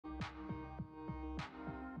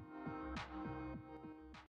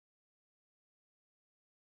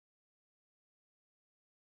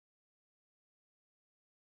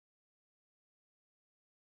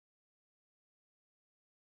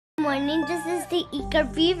Morning, this is the Eager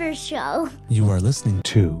Beaver Show. You are listening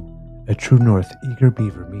to a True North Eager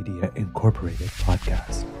Beaver Media Incorporated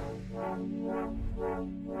podcast.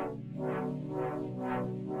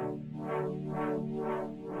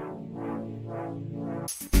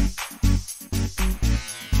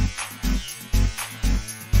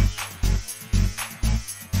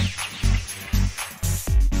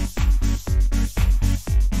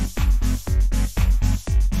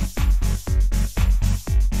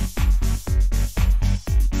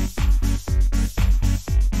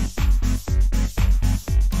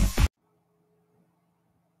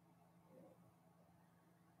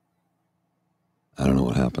 I don't know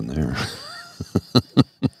what happened there.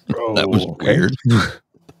 Oh, That was okay. weird.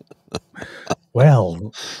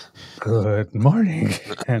 Well, good morning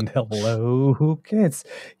and hello, kids.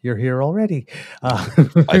 You're here already. I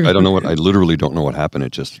don't know what, I literally don't know what happened.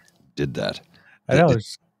 It just did that. I know.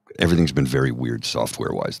 Everything's been very weird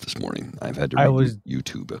software-wise this morning. I've had to read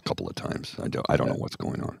YouTube a couple of times. I don't know what's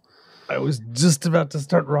going on. I was just about to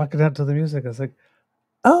start rocking out to the music. I was like,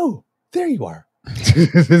 oh, there you are.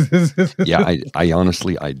 Yeah, I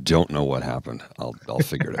honestly, I don't know what happened. I'll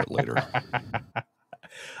figure it out later.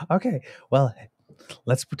 Okay, well,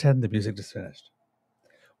 let's pretend the music just finished.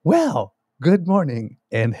 Well, good morning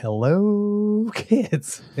and hello,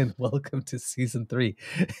 kids, and welcome to season 3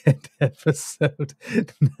 and episode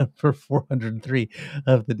number 403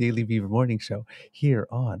 of the Daily Beaver Morning Show here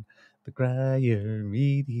on the Grier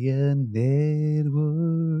Media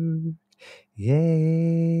Network.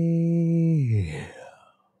 Yay!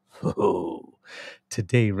 Oh,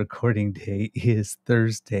 today, recording day is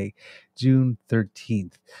Thursday, June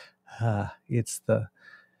 13th. It's the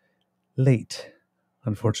late,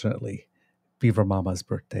 unfortunately, Beaver Mama's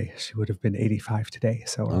birthday. She would have been 85 today.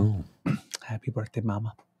 So happy birthday,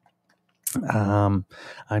 Mama. I'm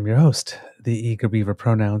your host, the Eager Beaver,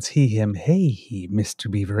 pronouns he, him, hey, he, Mr.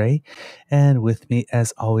 Beaver A. And with me,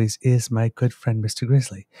 as always, is my good friend, Mr.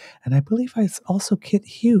 Grizzly. And I believe it's also Kit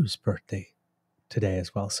Hughes' birthday today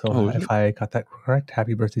as well. So if I got that correct,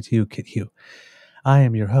 happy birthday to you, Kit Hugh. I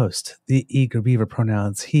am your host, the Eager Beaver,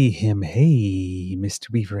 pronouns he, him, hey,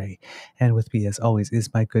 Mr. Beaver A. And with me, as always,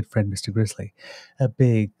 is my good friend, Mr. Grizzly. A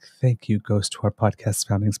big thank you goes to our podcast's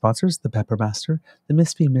founding sponsors, the Pepper Master, the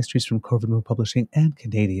Misfit Mysteries from Corvid Moon Publishing, and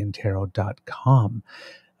CanadianTarot.com.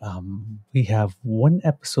 We have one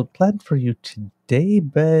episode planned for you today,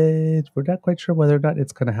 but we're not quite sure whether or not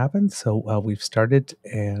it's going to happen. So we've started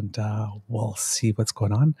and we'll see what's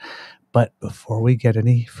going on. But before we get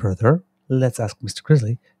any further, let's ask Mr.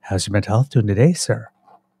 Grizzly, how's your mental health doing today, sir?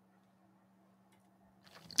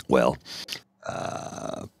 Well,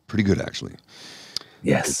 pretty good, actually.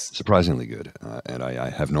 Yes. It's surprisingly good. And I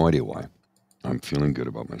have no idea why. I'm feeling good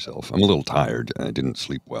about myself. I'm a little tired. I didn't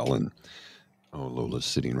sleep well. And Lola's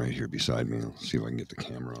sitting right here beside me. I'll see if I can get the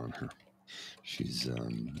camera on her. She's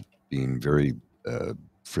being very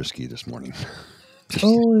frisky this morning.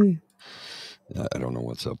 Oh, I don't know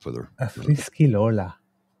what's up with her. a frisky Lola.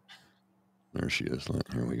 There she is.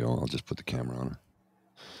 Here we go. I'll just put the camera on her.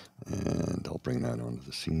 And I'll bring that onto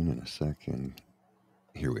the scene in a second.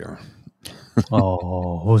 Here we are.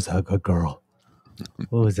 Oh, who's a good girl?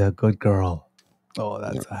 Who's a good girl? Oh,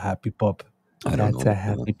 that's a happy pup. That's a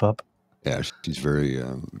happy pup. Yeah, she's very,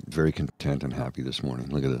 very content and happy this morning.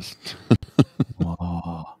 Look at this.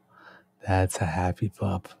 Oh, that's a happy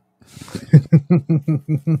pup.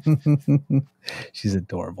 She's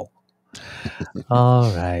adorable.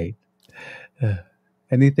 All right.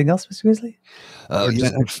 Anything else, Mr. Grizzly?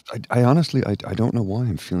 Yeah, I honestly, I don't know why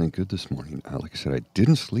I'm feeling good this morning. Like I said, I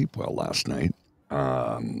didn't sleep well last night.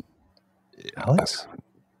 Alex?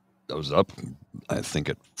 I was up, I think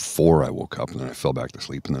at 4 I woke up, and then I fell back to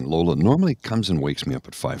sleep. And then Lola normally comes and wakes me up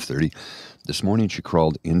at 5:30. This morning she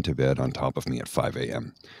crawled into bed on top of me at 5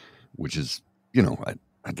 a.m., which is,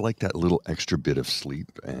 I'd like that little extra bit of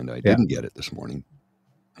sleep, and I didn't get it this morning.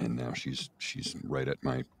 And now she's right at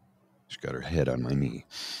she's got her head on my knee.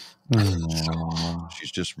 So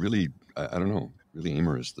she's just really, I don't know, really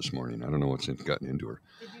amorous this morning. I don't know what's gotten into her.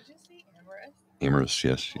 Did you just say amorous? Amorous,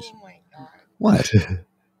 yes. Oh my God. What?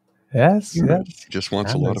 Yes. She just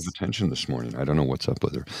wants a lot of attention this morning. I don't know what's up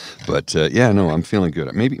with her. But no, I'm feeling good.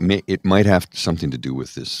 Maybe it might have something to do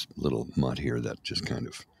with this little mutt here that just kind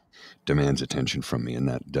of demands attention from me, and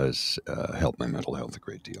that does help my mental health a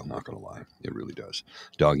great deal. Not going to lie. It really does.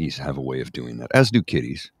 Doggies have a way of doing that, as do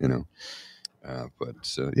kitties, But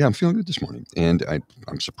I'm feeling good this morning. And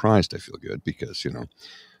I'm surprised I feel good because,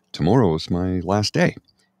 tomorrow is my last day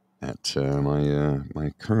at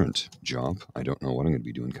my current job. I don't know what I'm going to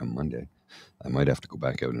be doing come Monday. I might have to go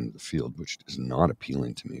back out into the field, which is not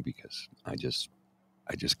appealing to me because I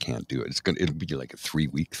I just can't do it. It'll be like a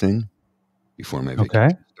 3-week thing before my Okay.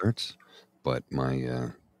 vacation starts. But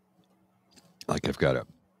my I've got a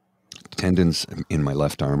tendons in my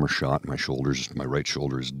left arm are shot. My right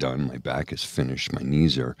shoulder is done. My back is finished. My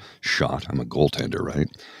knees are shot. I'm a goaltender, right?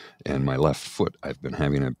 And my left foot, I've been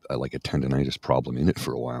having a tendonitis problem in it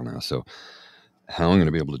for a while now. So how I'm going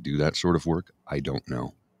to be able to do that sort of work, I don't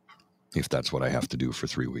know. If that's what I have to do for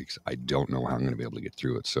 3 weeks, I don't know how I'm going to be able to get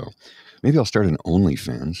through it. So maybe I'll start an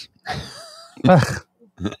OnlyFans.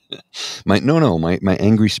 my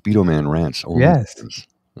angry Speedo Man rants. Yes. OnlyFans.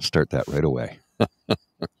 I'll start that right away.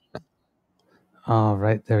 All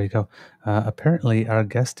right, there you go. Apparently, our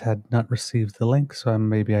guest had not received the link, so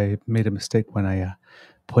maybe I made a mistake when I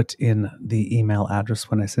put in the email address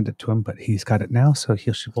when I sent it to him, but he's got it now, so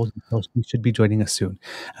he should be joining us soon.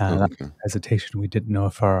 Okay. Hesitation. We didn't know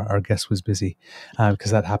if our guest was busy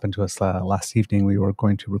because that happened to us last evening. We were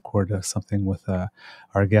going to record something with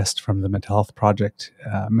our guest from the Mental Health Project,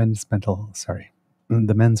 the Men's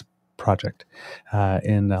Project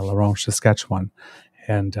in La Ronge, Saskatchewan,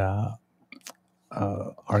 and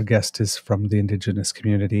our guest is from the Indigenous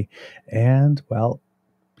community, and well,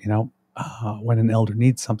 when an elder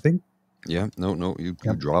needs something, Yeah, you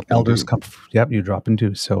drop and elders do. come. You drop and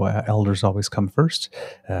do. So elders always come first,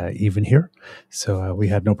 even here. So we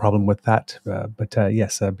had no problem with that. But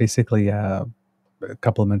yes, basically, a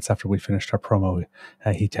couple of minutes after we finished our promo,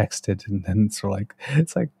 he texted, and then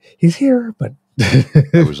it's like he's here, but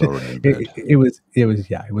I was already in bed. It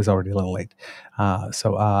was already a little late.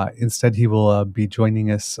 So instead, he will be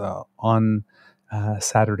joining us on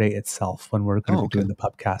Saturday itself when we're going to be doing the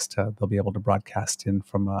pubcast. They'll be able to broadcast in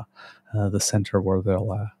from the center where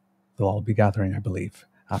they'll all be gathering, I believe,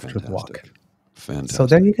 after the walk. Fantastic. So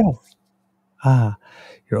there you go.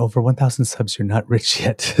 You're over 1,000 subs. You're not rich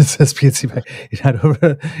yet. Says PNC.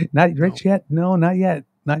 You're not rich yet. No, not yet.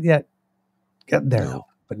 Not yet. Get there. No.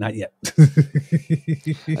 But not yet.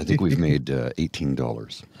 I think we've made $18.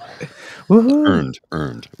 Woohoo!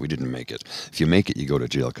 Earned. We didn't make it. If you make it, you go to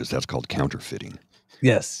jail because that's called counterfeiting.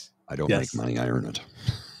 Yes. I don't make money. I earn it.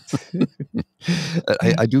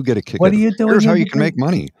 I do get a kick. What are you doing? Here's how you can make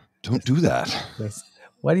money. Don't do that. Yes.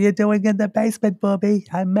 What are you doing in the basement, Bobby?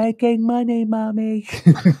 I'm making money, Mommy.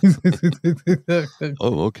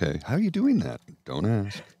 Oh, okay. How are you doing that? Don't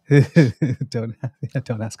ask.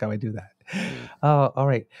 Don't ask how I do that. All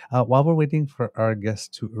right. While we're waiting for our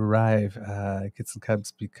guest to arrive, get some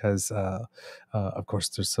cubs because, of course,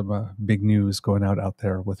 there's some big news going out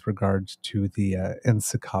there with regard to the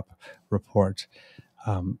NSICOP report.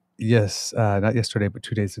 Yes, not yesterday, but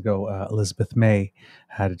 2 days ago, Elizabeth May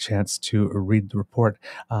had a chance to read the report.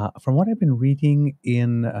 From what I've been reading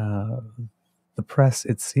in the press,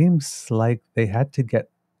 it seems like they had to get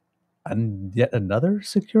yet another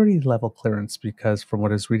security level clearance because from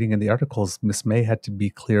what I was reading in the articles, Miss May had to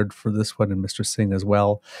be cleared for this one and Mr. Singh as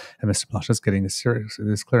well. And Mr. Blanche is getting this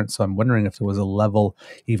clearance. So I'm wondering if there was a level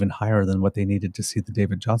even higher than what they needed to see the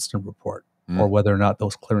David Johnston report or whether or not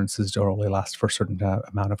those clearances only last for a certain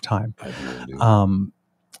amount of time.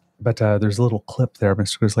 But there's a little clip there,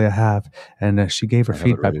 Mr. Grizzly, I have, and she gave her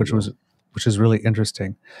feedback, which is really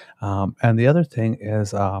interesting. And the other thing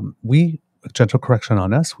is gentle correction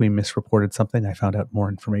on us. We misreported something. I found out more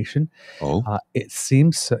information. It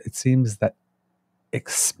seems that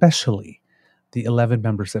especially the 11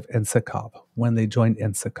 members of NSICOP, when they joined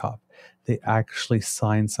NSICOP, they actually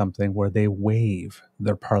signed something where they waive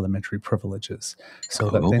their parliamentary privileges.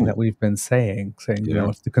 So that thing that we've been saying,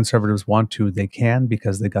 if the Conservatives want to, they can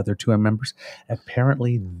because they got their 2 members.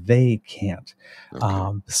 Apparently, they can't.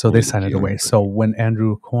 So they signed it away. So when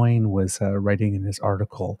Andrew Coyne was writing in his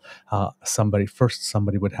article, somebody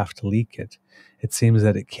would have to leak it. It seems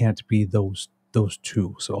that it can't be those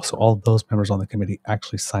 2. So all those members on the committee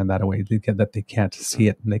actually signed that away. They can't see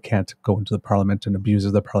it and they can't go into the parliament and abuse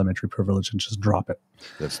of the parliamentary privilege and just drop it.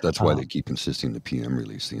 That's why they keep insisting the PM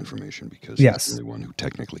release the information because he's the only one who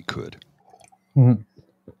technically could.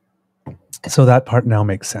 Mm-hmm. So that part now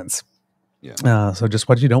makes sense. Yeah. So just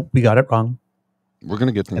what you know, we got it wrong. We're going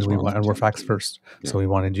to get things wrong. And we're facts first. Yeah. So we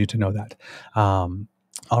wanted you to know that.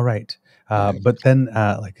 All right. But then,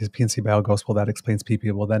 like his PNC bio goes, well, that explains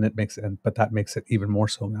PP. Well, then but that makes it even more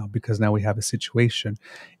so now because now we have a situation.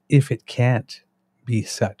 If it can't be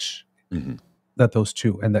such that those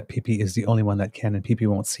 2 and that PP is the only one that can and PP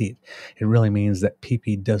won't see it, it really means that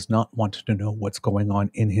PP does not want to know what's going on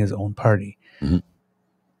in his own party. And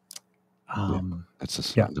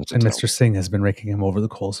Mr. Singh has been raking him over the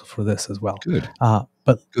coals for this as well. Good.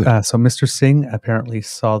 But Good. so Mr. Singh apparently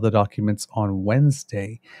saw the documents on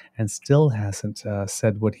Wednesday and still hasn't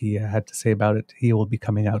said what he had to say about it. He will be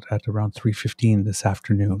coming out at around 3:15 this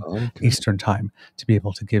afternoon Okay. Eastern time to be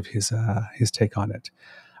able to give his take on it.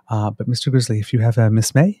 But Mr. Grizzly, if you have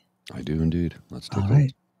Miss May, I do indeed. Let's take all a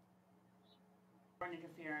right.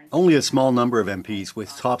 Only a small number of MPs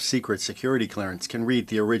with top secret security clearance can read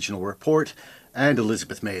the original report, and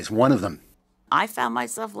Elizabeth May is one of them. I found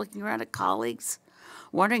myself looking around at colleagues,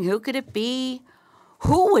 wondering who could it be?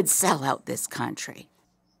 Who would sell out this country?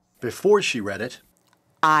 Before she read it,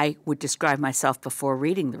 I would describe myself before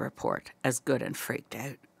reading the report as good and freaked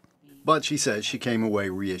out. but she says she came away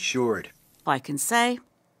reassured. I can say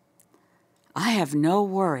I have no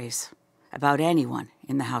worries about anyone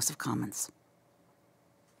in the House of Commons.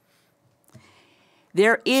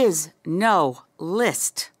 There is no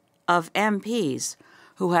list of MPs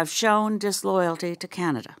who have shown disloyalty to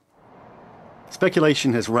Canada.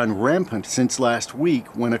 Speculation has run rampant since last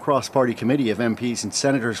week when a cross-party committee of MPs and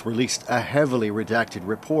senators released a heavily redacted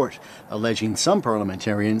report alleging some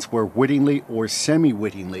parliamentarians were wittingly or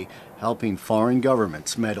semi-wittingly helping foreign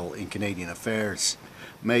governments meddle in Canadian affairs.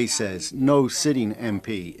 May says no sitting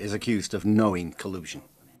MP is accused of knowing collusion.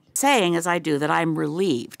 Saying, as I do, that I'm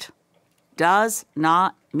relieved does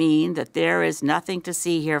not mean that there is nothing to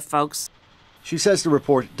see here, folks. She says the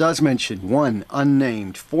report does mention one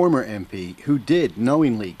unnamed former MP who did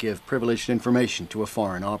knowingly give privileged information to a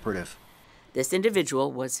foreign operative. This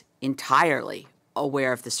individual was entirely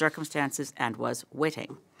aware of the circumstances and was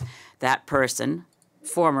witting. That person,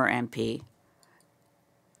 former MP,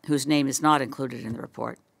 whose name is not included in the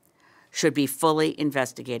report, should be fully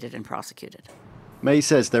investigated and prosecuted. May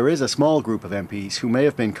says there is a small group of MPs who may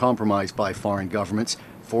have been compromised by foreign governments,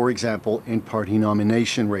 for example, in party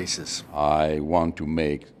nomination races. I want to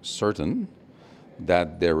make certain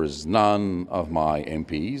that there is none of my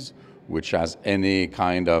MPs which has any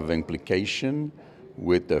kind of implication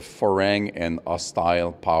with the foreign and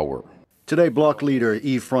hostile power. Today, Bloc leader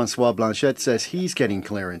Yves-François Blanchet says he's getting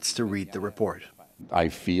clearance to read the report. I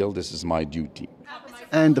feel this is my duty.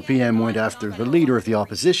 And the PM went after the leader of the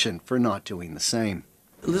opposition for not doing the same.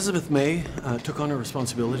 Elizabeth May took on her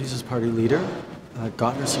responsibilities as party leader,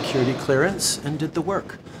 got her security clearance, and did the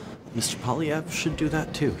work. Mr. Poilievre should do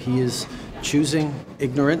that too. He is choosing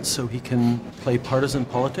ignorance so he can play partisan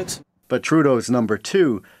politics. But Trudeau's number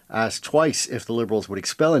two asked twice if the Liberals would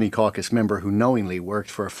expel any caucus member who knowingly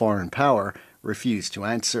worked for a foreign power, refused to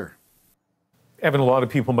answer. Evan, a lot of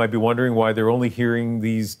people might be wondering why they're only hearing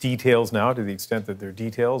these details now, to the extent that they're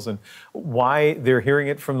details, and why they're hearing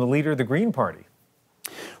it from the leader of the Green Party.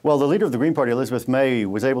 Well, the leader of the Green Party, Elizabeth May,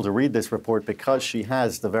 was able to read this report because she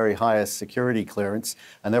has the very highest security clearance,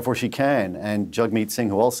 and therefore she can. And Jagmeet Singh,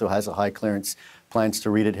 who also has a high clearance, plans to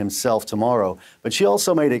read it himself tomorrow. But she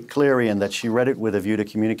also made it clear, Ian, that she read it with a view to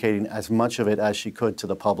communicating as much of it as she could to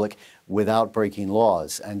the public without breaking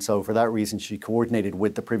laws. And so for that reason, she coordinated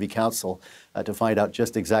with the Privy Council to find out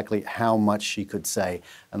just exactly how much she could say.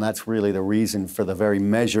 And that's really the reason for the very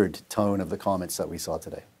measured tone of the comments that we saw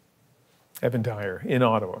today. Evan Dyer in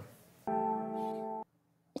Ottawa.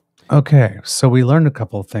 Okay, so we learned a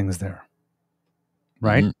couple of things there,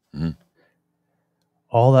 right? Mm-hmm.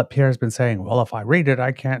 All that Pierre's been saying, well, if I read it,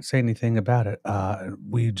 I can't say anything about it.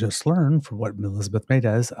 We just learned from what Elizabeth May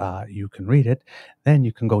does, you can read it, then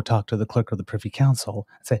you can go talk to the clerk of the Privy Council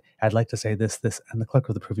and say, I'd like to say this, and the clerk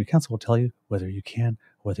of the Privy Council will tell you whether you can,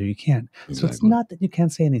 whether you can't. Exactly. So it's not that you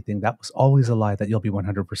can't say anything. That was always a lie that you'll be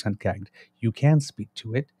 100% gagged. You can speak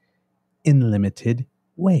to it in limited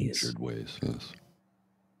ways. Measured ways, yes.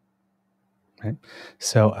 Right?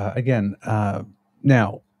 So again,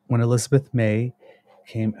 now, when Elizabeth May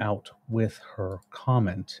came out with her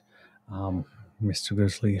comment, Mr.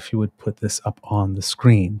 Grizzly, if you would put this up on the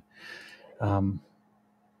screen.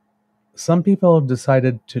 Some people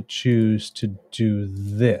decided to choose to do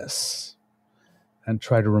this and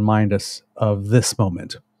try to remind us of this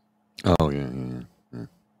moment Oh, yeah.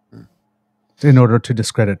 in order to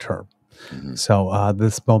discredit her. Mm-hmm. So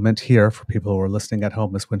this moment here, for people who are listening at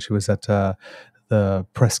home, is when she was at the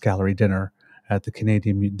press gallery dinner at the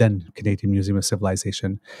Canadian Museum of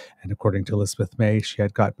Civilization. And according to Elizabeth May, she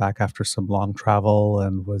had got back after some long travel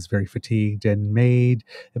and was very fatigued and made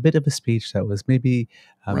a bit of a speech that was maybe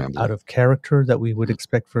out of character that we would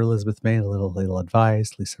expect for Elizabeth May, a little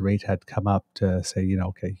advised. Lisa Raitt had come up to say,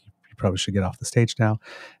 okay, you probably should get off the stage now.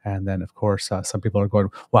 And then, of course, some people are going,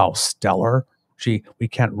 wow, stellar. Gee, we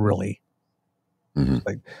can't really. Mm-hmm.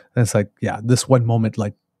 It's like, yeah, this one moment,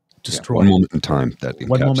 like, destroyed. One moment in time that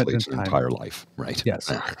One moment in encapsulates an time. entire life, right?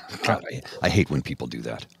 Yes. God, I hate when people do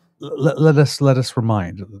that. let us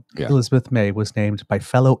remind. Yeah. Elizabeth May was named by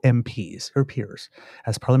fellow MPs, her peers,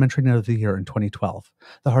 as Parliamentarian of the Year in 2012,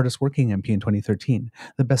 the hardest working MP in 2013,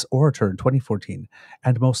 the best orator in 2014,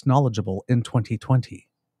 and most knowledgeable in 2020.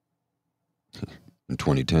 In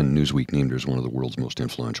 2010, Newsweek named her as one of the world's most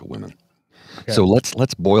influential women. Okay. So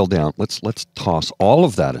let's boil down. Let's toss all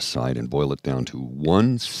of that aside and boil it down to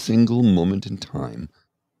one single moment in time.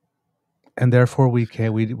 And therefore, we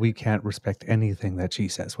can't respect anything that she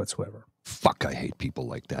says whatsoever. Fuck, I hate people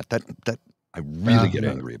like that. That I really get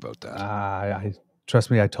angry about that. I trust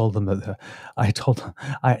me. I told them that.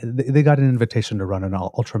 They got an invitation to run an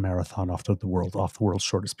ultra marathon off the world's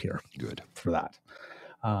shortest pier. Good for that.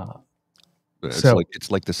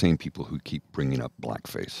 It's like the same people who keep bringing up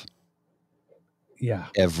blackface. Yeah.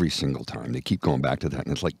 Every single time they keep going back to that,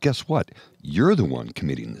 and it's like, guess what? You're the one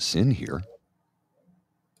committing the sin here.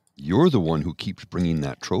 You're the one who keeps bringing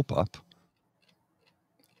that trope up.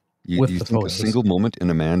 You think a single moment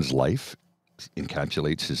in a man's life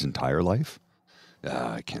encapsulates his entire life?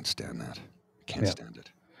 I can't stand that. I can't stand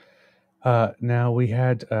it. Now, we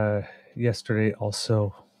had yesterday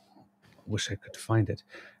also, wish I could find it,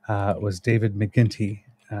 was David McGuinty,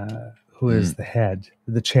 who is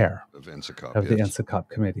the chair of the NSICOP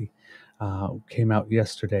committee, came out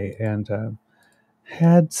yesterday and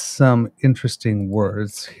had some interesting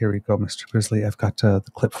words. Here we go, Mr. Grizzly. I've got the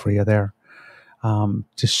clip for you there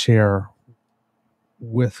to share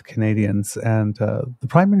with Canadians. And the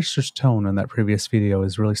Prime Minister's tone in that previous video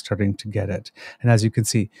is really starting to get it. And as you can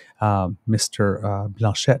see, Mr.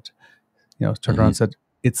 Blanchet, turned around and said,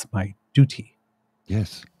 "It's my duty."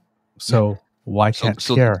 Yes. So why can't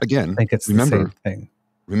Pierre think it's the same thing?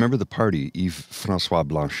 Remember the party Yves-François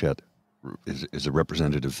Blanchet is a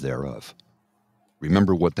representative thereof.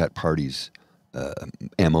 Remember what that party's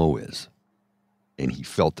MO is. And he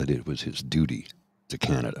felt that it was his duty to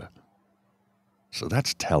Canada. So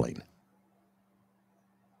that's telling.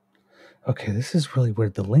 Okay, this is really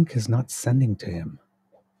weird. The link is not sending to him.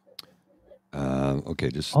 Okay,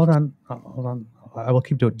 just... Hold on. I will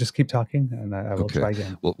keep doing it. Just keep talking, and I will try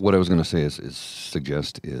again. Well, what I was going to say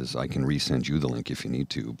suggest I can resend you the link if you need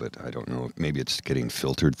to, but I don't know. Maybe it's getting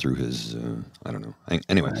filtered through his, I don't know.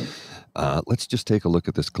 Anyway, let's just take a look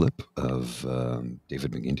at this clip of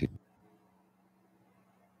David McGuinty.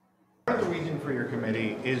 Part of the reason for your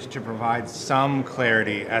committee is to provide some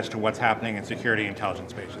clarity as to what's happening in security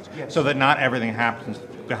intelligence spaces, so that not everything happens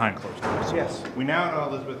behind closed doors. Yes. We now know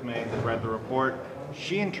Elizabeth May has read the report.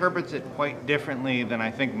 She interprets it quite differently than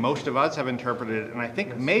I think most of us have interpreted it, and I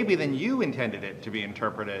think maybe than you intended it to be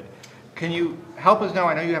interpreted. Can you help us know?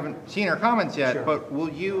 I know you haven't seen her comments yet, but will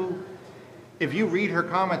you, if you read her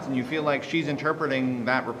comments and you feel like she's interpreting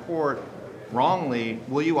that report wrongly,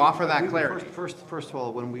 will you offer that clarity? First of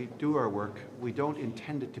all, when we do our work, we don't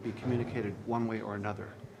intend it to be communicated one way or another.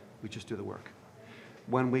 We just do the work.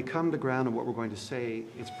 When we come to ground and what we're going to say,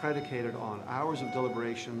 it's predicated on hours of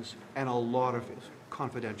deliberations and a lot of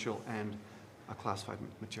confidential and classified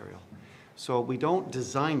material. So we don't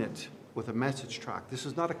design it with a message track. This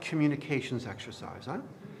is not a communications exercise.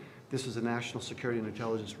 This is a national security and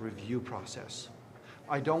intelligence review process.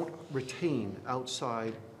 I don't retain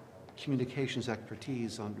outside communications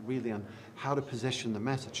expertise on how to position the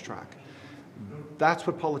message track. That's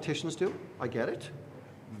what politicians do. I get it.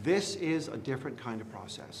 This is a different kind of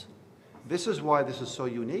process. This is why this is so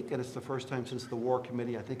unique, and it's the first time since the War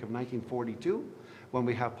Committee, I think, of 1942, when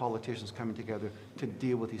we have politicians coming together to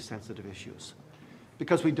deal with these sensitive issues.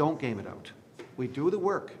 Because we don't game it out. We do the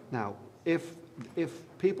work. Now, if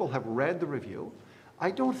people have read the review,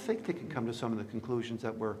 I don't think they can come to some of the conclusions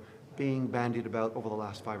that were being bandied about over the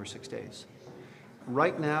last 5 or 6 days.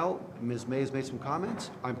 Right now, Ms. May has made some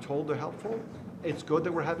comments. I'm told they're helpful. It's good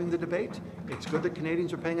that we're having the debate. It's good that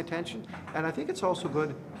Canadians are paying attention. And I think it's also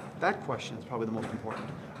good, that question is probably the most important.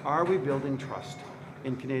 Are we building trust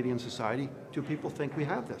in Canadian society? Do people think we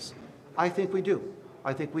have this? I think we do.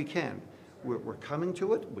 I think we can. We're coming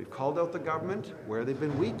to it. We've called out the government where they've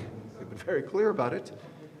been weak. We've been very clear about it.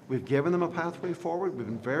 We've given them a pathway forward. We've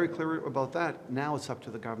been very clear about that. Now it's up to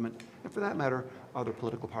the government, and for that matter, other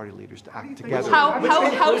political party leaders to act together. Which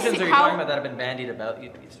conclusions are you talking about that have been bandied about?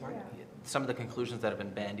 Some of the conclusions that have been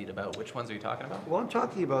bandied about, which ones are you talking about? Well, I'm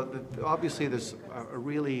talking about, obviously there's a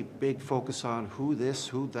really big focus on who this,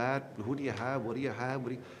 who that, who do you have, what do you have,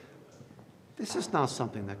 This is not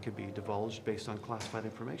something that could be divulged based on classified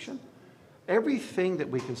information. Everything that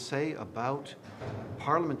we can say about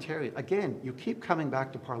parliamentarians, again, you keep coming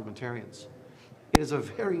back to parliamentarians. It is a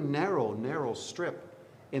very narrow strip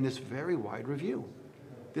in this very wide review.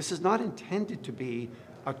 This is not intended to be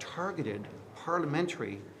a targeted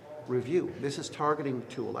parliamentary review. This is targeting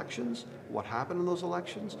 2 elections, what happened in those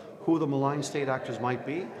elections, who the malign state actors might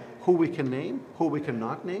be, who we can name, who we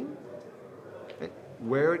cannot name,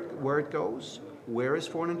 where it goes, where is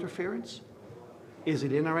foreign interference, is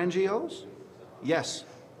it in our NGOs? Yes.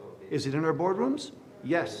 Is it in our boardrooms?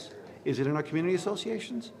 Yes. Is it in our community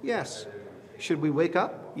associations? Yes. Should we wake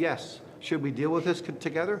up? Yes. Should we deal with this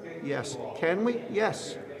together? Yes. Can we?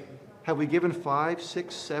 Yes. Have we given 5,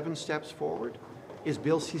 6, 7 steps forward? Is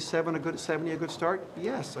Bill C70 a good start?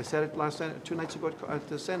 Yes. I said it 2 nights ago at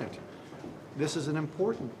the Senate. This is an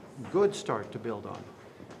important, good start to build on.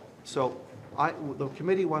 So the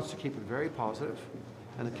committee wants to keep it very positive,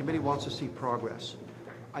 and the committee wants to see progress.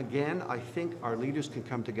 Again, I think our leaders can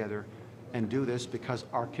come together and do this because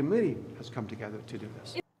our committee has come together to do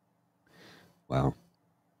this. Wow.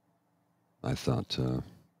 I thought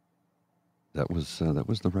that was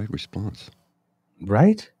the right response.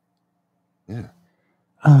 Right? Yeah.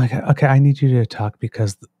 Oh my God. Okay, I need you to talk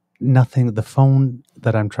because the phone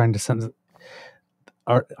that I'm trying to send,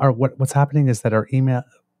 what's happening is that our email,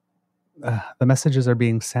 the messages are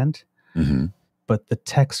being sent, but the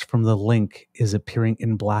text from the link is appearing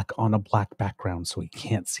in black on a black background, so he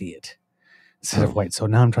can't see it instead of white. So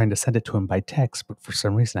now I'm trying to send it to him by text, but for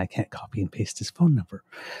some reason I can't copy and paste his phone number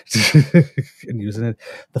and using it.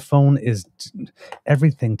 The phone is,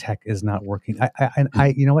 everything tech is not working.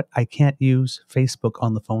 I you know what? I can't use Facebook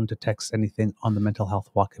on the phone to text anything on the Mental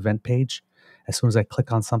Health Walk event page. As soon as I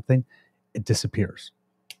click on something, it disappears.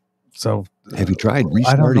 So have you tried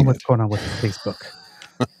restarting I don't know what's going on with Facebook.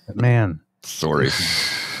 But man. Sorry.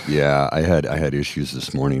 Yeah, I had issues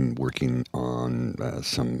this morning working on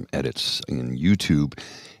some edits in YouTube,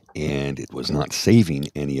 and it was not saving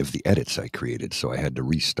any of the edits I created, so I had to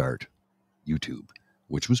restart YouTube,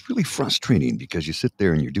 which was really frustrating because you sit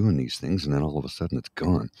there and you're doing these things, and then all of a sudden it's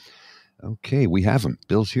gone. Okay, we have him.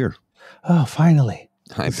 Bill's here. Oh, finally.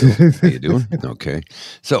 Hi, Bill. How you doing? Okay.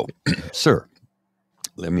 So, sir,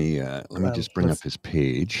 let me just bring up his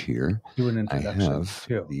page here. Do an introduction. I have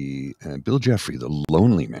the Bill Jeffery, the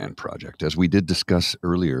Lonely Man Project, as we did discuss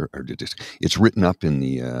earlier. It's written up in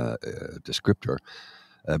the descriptor.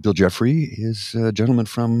 Bill Jeffery is a gentleman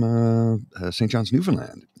from St. John's,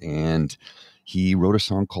 Newfoundland, and he wrote a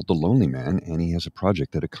song called "The Lonely Man," and he has a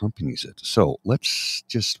project that accompanies it. So let's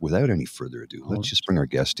just, without any further ado, let's just bring our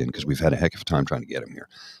guest in because we've had a heck of a time trying to get him here.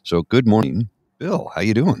 So, good morning, Bill. How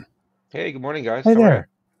you doing? Hey, good morning, guys. Hey How are there.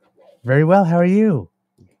 Very well. How are you?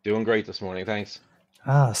 you? Doing great this morning, thanks.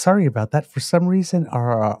 Sorry about that. For some reason,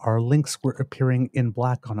 our links were appearing in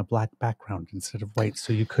black on a black background instead of white,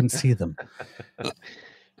 so you couldn't see them.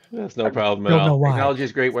 That's no problem at don't know all. why. Technology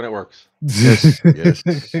is great when it works. Yes, yes.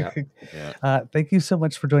 Yeah. Thank you so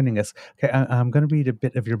much for joining us. Okay, I'm going to read a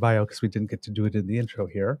bit of your bio because we didn't get to do it in the intro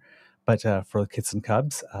here. But for Kids and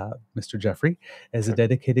Cubs, Mr. Jeffery is a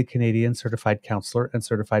dedicated Canadian certified counselor and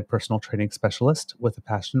certified personal training specialist with a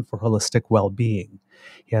passion for holistic well-being.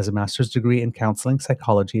 He has a master's degree in counseling,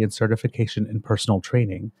 psychology, and certification in personal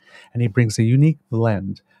training, and he brings a unique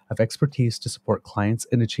blend of expertise to support clients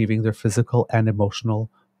in achieving their physical and emotional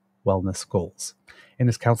wellness goals. In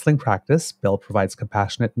his counseling practice, Bill provides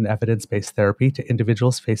compassionate and evidence-based therapy to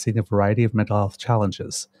individuals facing a variety of mental health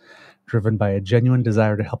challenges. Driven by a genuine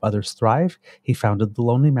desire to help others thrive, he founded the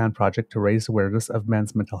Lonely Man Project to raise awareness of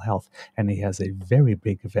men's mental health, and he has a very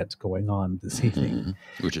big event going on this evening.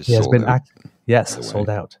 Which is sold out. Yes, sold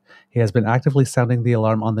out. He has been actively sounding the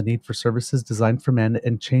alarm on the need for services designed for men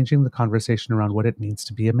and changing the conversation around what it means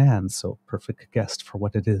to be a man. So, perfect guest for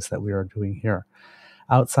what it is that we are doing here.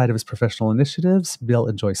 Outside of his professional initiatives, Bill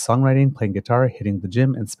enjoys songwriting, playing guitar, hitting the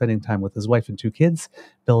gym, and spending time with his wife and 2 kids.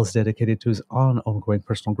 Bill is dedicated to his ongoing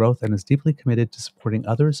personal growth and is deeply committed to supporting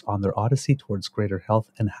others on their odyssey towards greater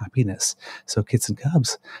health and happiness. So, kids and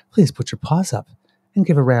cubs, please put your paws up and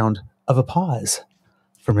give a round of applause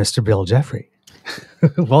for Mr. Bill Jeffery.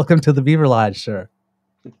 Welcome to the Beaver Lodge, sir.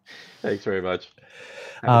 Thanks very much.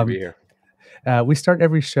 Happy to be here. We start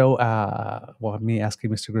every show, me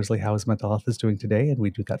asking Mr. Grizzly how his mental health is doing today, and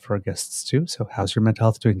we do that for our guests too. So how's your mental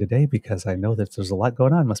health doing today? Because I know that there's a lot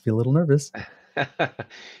going on. Must be a little nervous.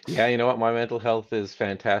 Yeah, you know what? My mental health is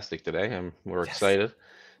fantastic today. We're excited.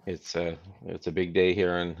 It's a big day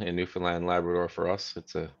here in Newfoundland, Labrador for us.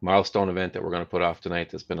 It's a milestone event that we're going to put off tonight.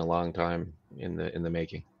 That's been a long time in the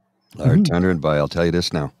making. Larry Thunder and by, I'll tell you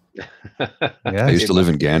this now. I used to live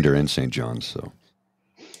in Gander and St. John's, so.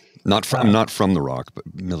 I'm not from the Rock, but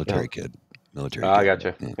military kid. Military. I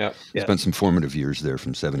gotcha. Yeah. Spent some formative years there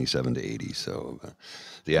from 77 to 80. So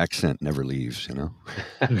the accent never leaves, you know.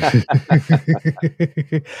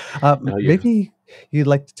 Maybe you'd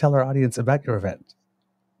like to tell our audience about your event.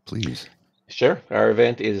 Please. Sure. Our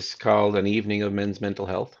event is called An Evening of Men's Mental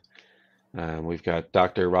Health. We've got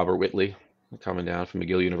Dr. Robert Whitley coming down from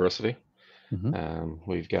McGill University.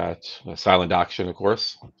 We've got a silent auction, of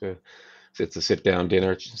course. It's a sit-down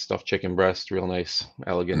dinner, stuffed chicken breast, real nice,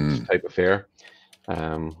 elegant type of fare.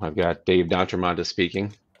 I've got Dave D'Entremont is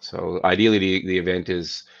speaking. So ideally, the event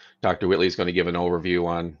is Dr. Whitley is going to give an overview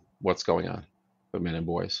on what's going on with men and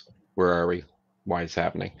boys. Where are we? Why it's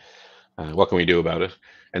happening? What can we do about it?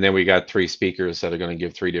 And then we got three speakers that are going to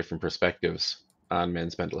give three different perspectives on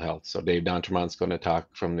men's mental health. So Dave D'Entremont's going to talk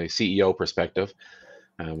from the CEO perspective,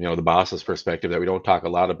 the boss's perspective that we don't talk a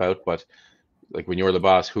lot about, but like when you're the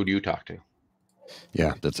boss, who do you talk to?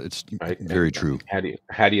 Yeah, it's right. Very and true.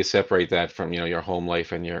 How do you separate that from your home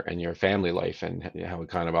life and your family life, and how it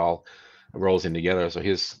kind of all rolls in together? So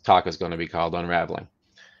his talk is going to be called Unraveling.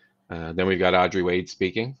 Then we've got Audrey Wade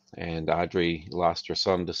speaking, and Audrey lost her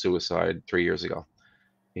son to suicide 3 years ago.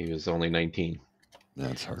 He was only 19.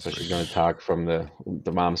 That's hard. So she's going to talk from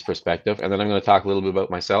the mom's perspective, and then I'm going to talk a little bit about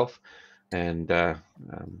myself and where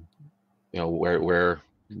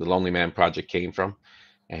the Lonely Man Project came from,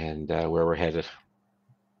 and where we're headed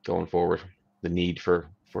going forward. The need for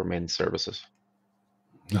men's services.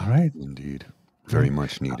 All right. Indeed, very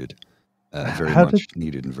much needed.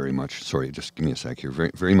 Needed and very much. Sorry, just give me a sec here.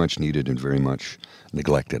 Very, very much needed and very much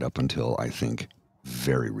neglected up until I think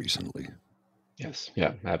very recently. Yes.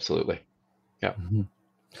 Yeah. Absolutely. Yeah.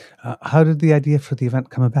 How did the idea for the event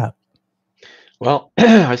come about? Well,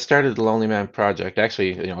 I started the Lonely Man Project.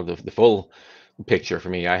 Actually, the full picture for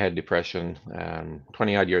me, I had depression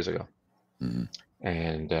 20 odd years ago.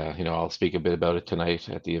 And, I'll speak a bit about it tonight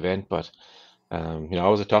at the event, but, I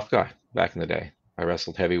was a tough guy back in the day. I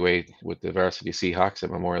wrestled heavyweight with the varsity Seahawks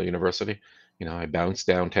at Memorial University. I bounced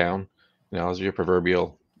downtown. I was your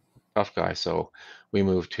proverbial tough guy. So we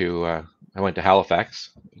moved to, I went to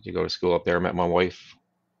Halifax to go to school up there. I met my wife,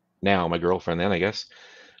 now my girlfriend then, I guess,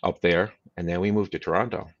 up there. And then we moved to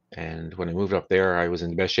Toronto. And when I moved up there, I was in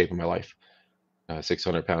the best shape of my life.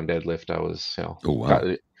 600-pound deadlift. I was, oh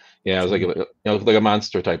wow. Yeah, I was like a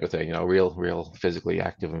monster type of thing. Real physically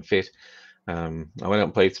active and fit. I went out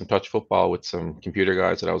and played some touch football with some computer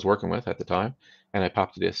guys that I was working with at the time, and I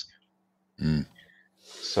popped a disc.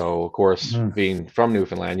 So, of course, being from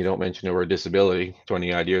Newfoundland, you don't mention the word disability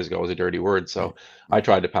 20 odd years ago was a dirty word. So I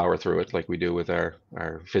tried to power through it like we do with our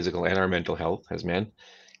physical and our mental health as men.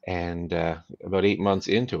 And about 8 months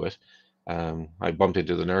into it, I bumped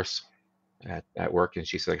into the nurse at work, and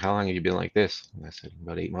she said, "How long have you been like this?" And I said,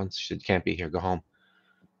 "About 8 months." She said, "Can't be here, go home."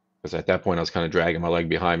 Because at that point I was kind of dragging my leg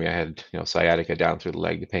behind me. I had sciatica down through the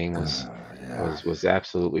leg. The pain was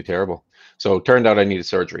absolutely terrible. So it turned out I needed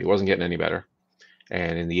surgery. It wasn't getting any better.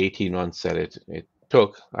 And in the 18 months that it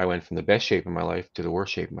took, I went from the best shape of my life to the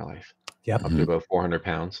worst shape of my life. Yep. Up to about 400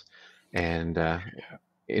 pounds. And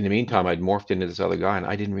in the meantime, I'd morphed into this other guy, and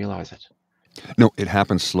I didn't realize it. No, it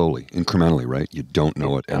happens slowly, incrementally, right? You don't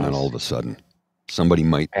know it, and then all of a sudden, somebody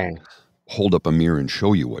might hold up a mirror and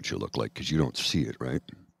show you what you look like because you don't see it, right?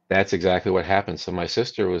 That's exactly what happened. So my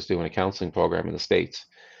sister was doing a counseling program in the States,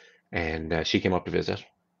 and she came up to visit.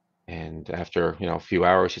 And after a few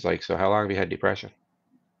hours, she's like, "So how long have you had depression?"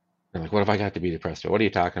 I'm like, "What have I got to be depressed about? What are you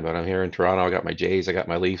talking about? I'm here in Toronto. I got my Jays. I got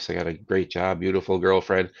my Leafs. I got a great job, beautiful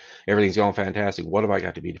girlfriend. Everything's going fantastic. What have I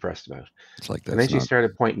got to be depressed about?" It's like that. And then she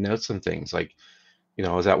started pointing out some things like,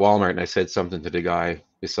 I was at Walmart and I said something to the guy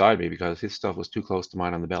beside me because his stuff was too close to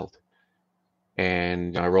mine on the belt.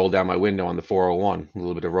 And I rolled down my window on the 401, a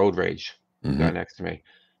little bit of road rage, the guy next to me.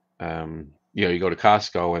 You go to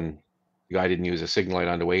Costco and the guy didn't use a signal light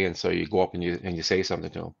on the way in, so you go up and you say something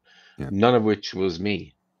to him. Yeah. None of which was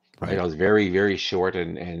me. Right? I was very, very short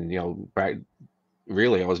and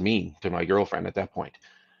really I was mean to my girlfriend at that point.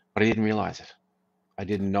 But I didn't realize it. I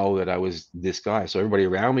didn't know that I was this guy. So everybody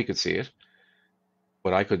around me could see it,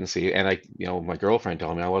 but I couldn't see it. And my girlfriend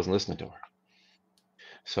told me I wasn't listening to her.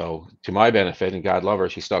 So to my benefit, and God love her,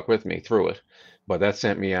 she stuck with me through it. But that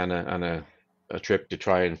sent me on a trip to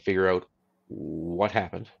try and figure out what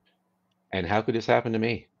happened and how could this happen to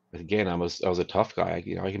me. Again, I was a tough guy.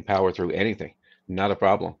 I can power through anything, not a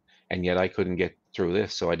problem. And yet I couldn't get through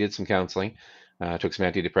this. So I did some counseling, took some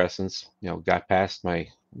antidepressants, got past my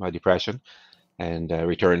depression, and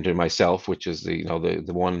returned to myself, which is the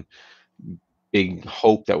one big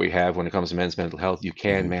hope that we have when it comes to men's mental health. You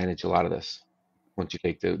can manage a lot of this once you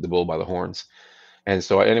take the bull by the horns. And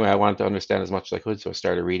so anyway, I wanted to understand as much as I could. So I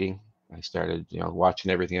started reading. I started,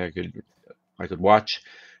 watching everything I could watch,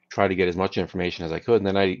 try to get as much information as I could. And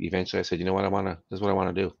then eventually I said, you know what, this is what I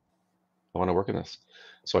want to do. I want to work in this.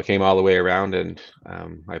 So I came all the way around and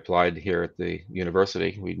I applied here at the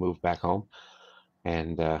university. We moved back home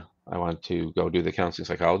and I wanted to go do the counseling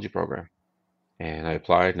psychology program. And I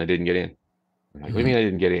applied and I didn't get in. I'm like, what do you mean I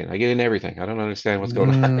didn't get in? I get in everything. I don't understand what's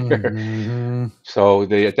going on here. So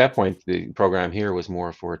at that point, the program here was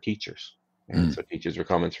more for teachers. And so teachers were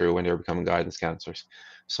coming through and they were becoming guidance counselors.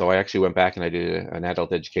 So I actually went back and I did an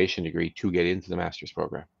adult education degree to get into the master's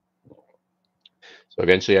program. So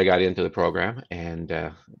eventually I got into the program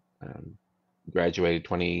and graduated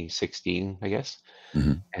 2016, I guess.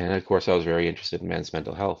 And of course, I was very interested in men's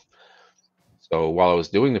mental health. So while I was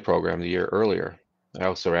doing the program the year earlier, I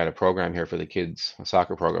also ran a program here for the kids, a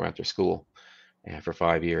soccer program after school, and for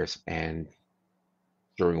 5 years. And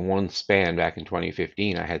during one span back in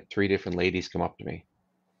 2015, I had 3 different ladies come up to me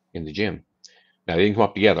in the gym. Now, they didn't come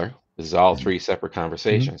up together. This is all 3 separate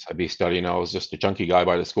conversations. I'd be studying. I was just a chunky guy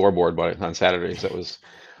by the scoreboard on Saturdays that was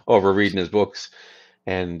over reading his books.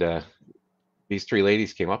 And these 3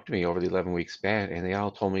 ladies came up to me over the 11-week span, and they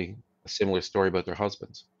all told me a similar story about their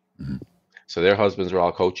husbands. So their husbands were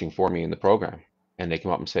all coaching for me in the program. And they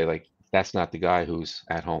come up and say, like, that's not the guy who's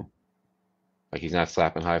at home. Like, he's not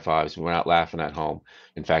slapping high fives. We're not laughing at home.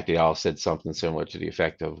 In fact, they all said something similar to the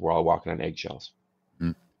effect of, we're all walking on eggshells.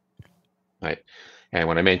 Right. And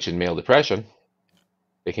when I mentioned male depression,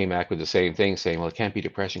 they came back with the same thing, saying, well, it can't be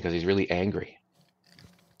depression because he's really angry.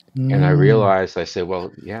 And I realized, I said,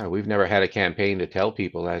 well, yeah, we've never had a campaign to tell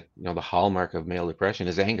people that, the hallmark of male depression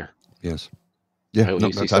is anger. Yes. Yeah, Right? no,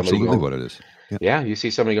 that's absolutely what it is. Yeah, you see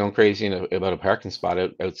somebody going crazy about a parking spot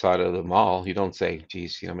outside of the mall. You don't say,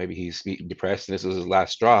 geez, maybe he's depressed and this is his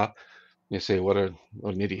last straw. You say, what an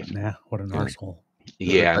idiot. Nah, what an arsehole.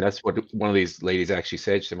 Yeah, and that's what one of these ladies actually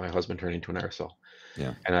said. She said, my husband turned into an arsehole.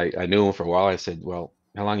 Yeah. And I knew him for a while. I said, well,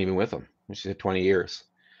 how long have you been with him? And she said, 20 years.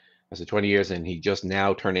 I said, 20 years, and he just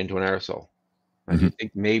now turned into an arsehole. I do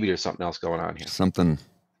think maybe there's something else going on here. Something's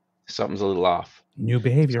a little off. New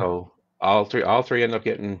behavior. So all three ended up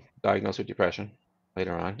getting diagnosed with depression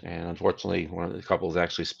later on, and unfortunately, one of the couples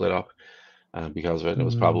actually split up because of it. It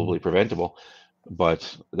was probably preventable,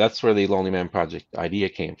 but that's where the Lonely Man Project idea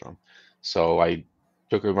came from. So I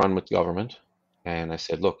took a run with the government, and I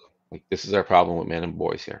said, look, like, this is our problem with men and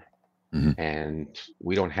boys here, and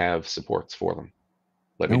we don't have supports for them.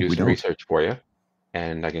 Let me do some research for you,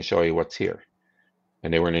 and I can show you what's here.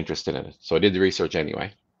 And they weren't interested in it. So I did the research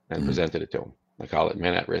anyway and presented it to them. I call it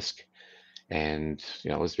Men at Risk. And,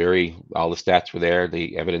 it was all the stats were there.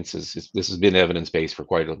 The evidence this has been evidence-based for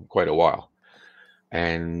quite a while.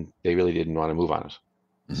 And they really didn't want to move on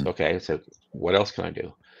it. So, okay, I said, what else can I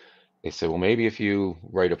do? They said, well, maybe if you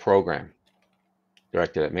write a program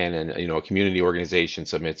directed at men and, a community organization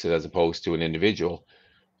submits it as opposed to an individual,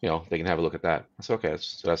 they can have a look at that. I said, okay,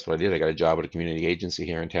 so that's what I did. I got a job at a community agency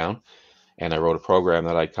here in town. And I wrote a program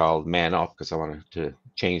that I called Man Up because I wanted to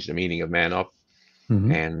change the meaning of man up.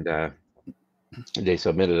 And they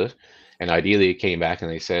submitted it. And ideally, it came back and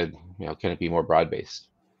they said, can it be more broad-based?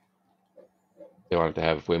 They wanted to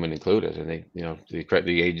have women included. And they, to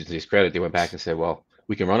the agency's credit, they went back and said, well,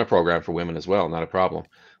 we can run a program for women as well, not a problem.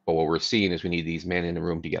 But what we're seeing is we need these men in the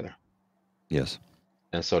room together. Yes.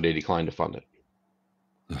 And so they declined to fund it.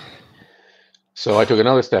 So I took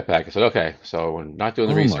another step back. I said, okay, so we're not doing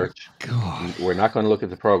the research. We're not going to look at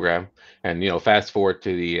the program. And, fast forward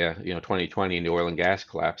to the, 2020 and the oil and gas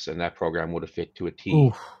collapse, and that program would have fit to a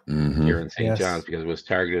T here in St. John's because it was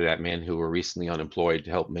targeted at men who were recently unemployed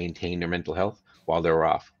to help maintain their mental health while they were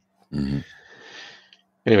off.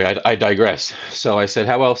 Anyway, I digress. So I said,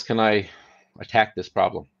 how else can I attack this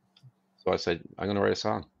problem? So I said, I'm going to write a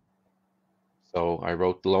song. So I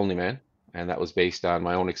wrote The Lonely Man. And that was based on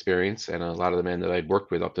my own experience and a lot of the men that I'd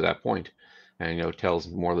worked with up to that point. And, it tells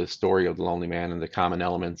more of the story of the lonely man and the common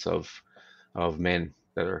elements of men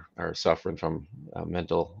that are suffering from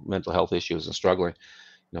mental health issues and struggling.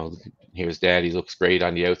 Here's dad, he looks great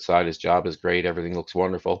on the outside. His job is great. Everything looks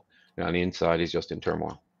wonderful. And on the inside, he's just in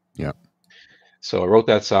turmoil. Yeah. So I wrote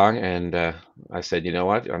that song and I said, you know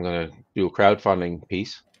what, I'm going to do a crowdfunding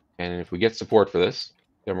piece. And if we get support for this,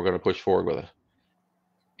 then we're going to push forward with it.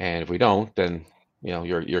 And if we don't, then,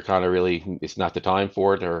 you're kind of really, it's not the time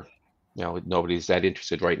for it, or, nobody's that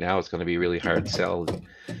interested right now. It's going to be really hard to sell.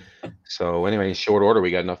 So anyway, in short order, we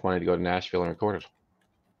got enough money to go to Nashville and record it.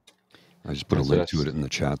 I just put a link to it in the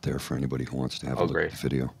chat there for anybody who wants to have a look at the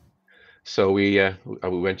video. So we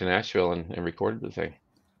went to Nashville and recorded the thing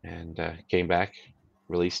and came back,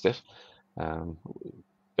 released it. Got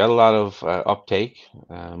a lot of uptake,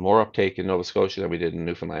 more uptake in Nova Scotia than we did in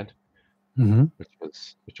Newfoundland.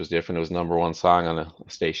 Which was different. It was #1 song on a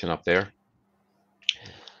station up there,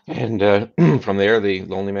 and from there, the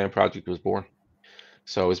Lonely Man Project was born.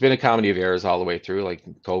 So it's been a comedy of errors all the way through. Like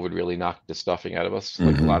COVID really knocked the stuffing out of us,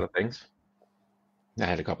 like a lot of things. I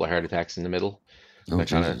had a couple of heart attacks in the middle. Oh, That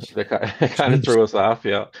kind Jesus. of that kind of threw us off.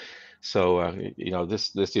 Yeah. So you know,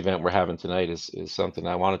 this event we're having tonight is something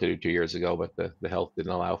I wanted to do 2 years ago, but the health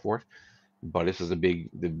didn't allow for it. But this is the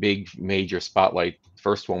big major spotlight,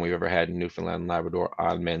 first one we've ever had in Newfoundland and Labrador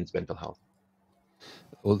on men's mental health.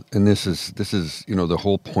 Well, and this is, you know, the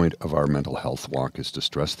whole point of our mental health walk is to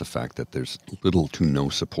stress the fact that there's little to no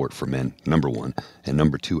support for men, number one. And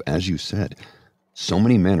number two, as you said, so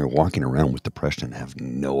many men are walking around with depression and have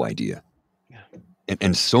no idea. Yeah.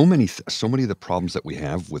 And so many of the problems that we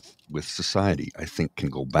have with society, I think, can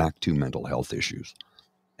go back to mental health issues.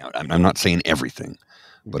 Now, I'm not saying everything,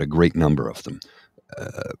 but a great number of them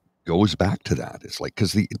goes back to that. It's like,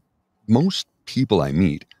 because most people I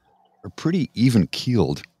meet are pretty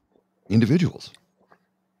even-keeled individuals.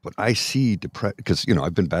 But I see because, you know,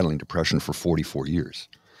 I've been battling depression for 44 years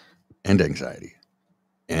and anxiety.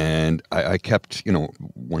 And I kept, you know,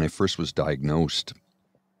 when I first was diagnosed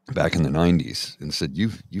back in the 90s and said,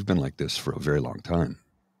 you've been like this for a very long time.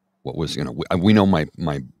 What was, you know, we know my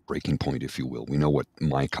breaking point, if you will. We know what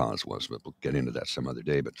my cause was, but we'll get into that some other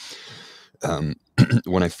day. But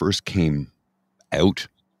when I first came out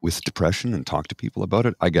with depression and talked to people about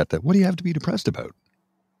it, I got that, what do you have to be depressed about?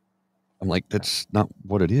 I'm like, that's not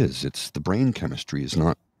what it is. It's the brain chemistry is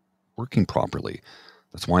not working properly.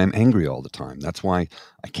 That's why I'm angry all the time. That's why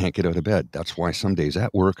I can't get out of bed. That's why some days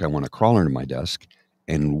at work I want to crawl under my desk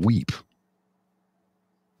and weep.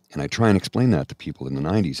 And I try and explain that to people in the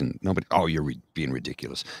 90s, and nobody, oh, you're being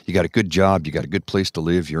ridiculous. You got a good job. You got a good place to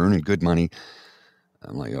live. You're earning good money.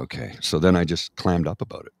 I'm like, okay. So then I just clammed up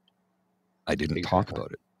about it. I didn't talk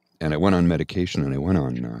about it. And I went on medication, and I went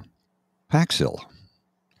on Paxil.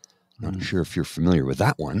 Not sure if you're familiar with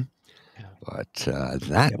that one, but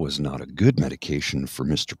that was not a good medication for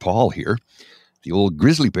Mr. Paul here. The old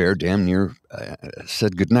grizzly bear damn near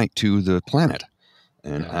said goodnight to the planet.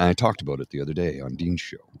 And I talked about it the other day on Dean's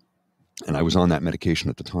show. And I was on that medication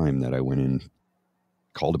at the time that I went in,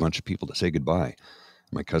 called a bunch of people to say goodbye.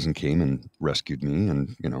 My cousin came and rescued me,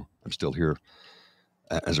 and, you know, I'm still here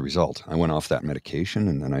as a result. I went off that medication,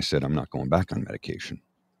 and then I said, I'm not going back on medication.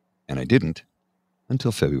 And I didn't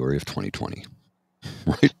until February of 2020,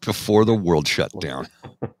 right before the world shut down.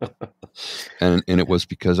 and it was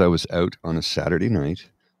because I was out on a Saturday night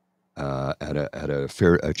at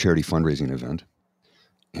a charity fundraising event.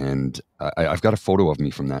 And I've got a photo of me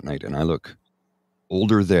from that night, and I look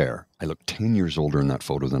older there. I look 10 years older in that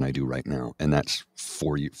photo than I do right now. And that's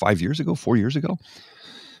 4 years ago.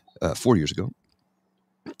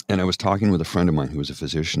 And I was talking with a friend of mine who was a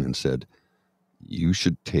physician and said, you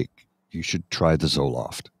should try the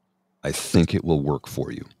Zoloft. I think it will work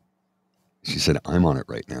for you. She said, I'm on it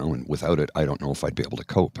right now, and without it, I don't know if I'd be able to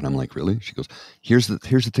cope. And I'm like, really? She goes, here's the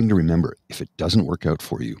thing to remember. If it doesn't work out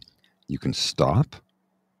for you, you can stop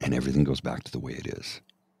and everything goes back to the way it is.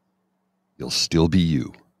 You'll still be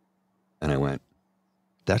you. And I went,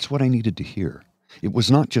 that's what I needed to hear. It was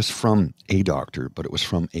not just from a doctor, but it was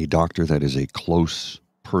from a doctor that is a close,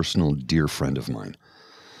 personal, dear friend of mine.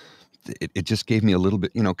 It just gave me a little bit,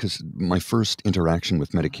 you know, because my first interaction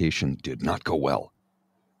with medication did not go well.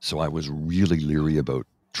 So I was really leery about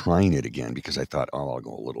trying it again because I thought, oh, I'll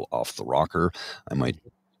go a little off the rocker. I might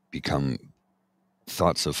become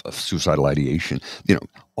thoughts of suicidal ideation, you know,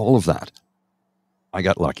 all of that. I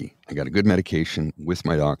got lucky. I got a good medication with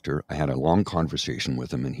my doctor. I had a long conversation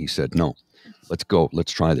with him, and he said, no, let's go.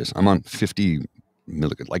 Let's try this. I'm on 50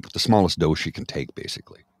 milligrams, like the smallest dose you can take,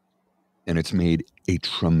 basically. And it's made a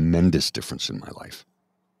tremendous difference in my life.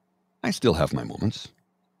 I still have my moments,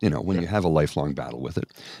 you know, when you have a lifelong battle with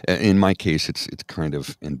it. In my case, it's kind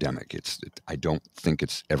of endemic. I don't think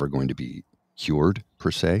it's ever going to be cured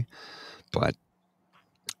per se, but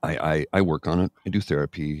I work on it. I do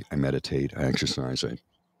therapy. I meditate. I exercise.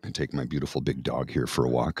 I take my beautiful big dog here for a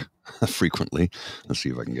walk frequently. Let's see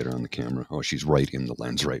if I can get her on the camera. Oh, she's right in the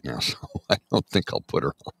lens right now, so I don't think I'll put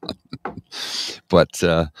her on. But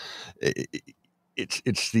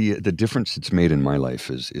it's the difference it's made in my life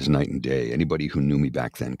is night and day. Anybody who knew me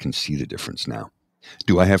back then can see the difference now.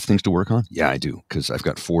 Do I have things to work on? Yeah, I do, because I've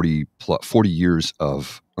got 40 years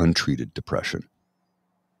of untreated depression.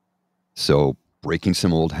 So breaking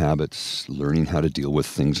some old habits, learning how to deal with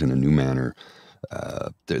things in a new manner.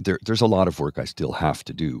 There's a lot of work I still have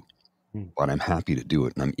to do, but I'm happy to do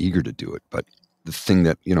it and I'm eager to do it. But the thing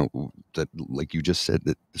that, you know, that like you just said,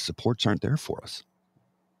 that the supports aren't there for us.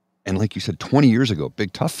 And like you said, 20 years ago,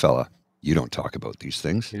 big tough fella, you don't talk about these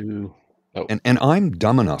things. Oh. And I'm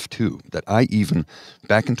dumb enough too, that I even,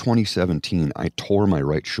 back in 2017, I tore my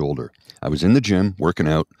right shoulder. I was in the gym, working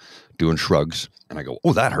out, doing shrugs, and I go,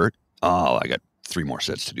 oh, that hurt. Oh, I got 3 more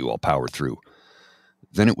sets to do. I'll power through.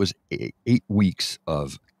 Then it was 8 weeks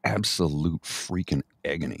of absolute freaking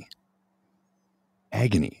agony.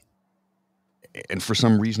 And for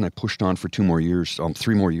some reason, I pushed on for 3 more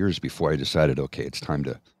years before I decided, okay, it's time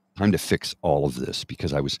to fix all of this,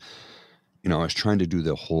 because I was trying to do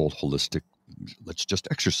the whole holistic. Let's just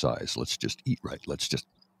exercise. Let's just eat right.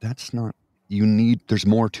 That's not. There's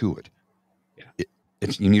more to it. Yeah.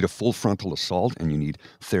 You need a full frontal assault, and you need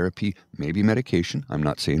therapy, maybe medication. I'm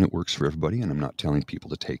not saying it works for everybody, and I'm not telling people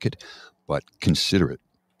to take it, but consider it.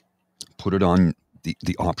 Put it on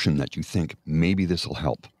the option that you think maybe this will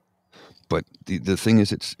help. But the thing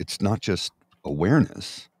is, it's not just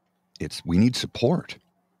awareness. We need support.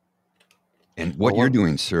 And what you're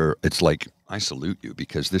doing, sir, it's like, I salute you,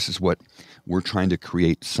 because this is what we're trying to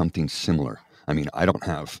create, something similar. I mean, I don't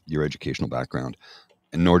have your educational background,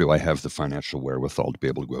 and nor do I have the financial wherewithal to be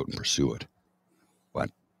able to go out and pursue it.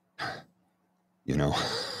 But,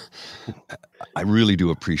 I really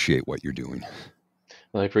do appreciate what you're doing.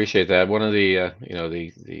 Well, I appreciate that. One of the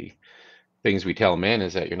the things we tell men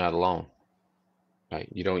is that you're not alone. Right?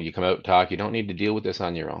 You come out and talk. You don't need to deal with this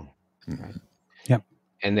on your own. Right? Yep.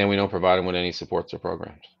 And then we don't provide them with any supports or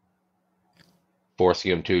programs,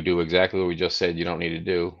 forcing them to do exactly what we just said you don't need to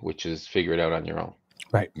do, which is figure it out on your own.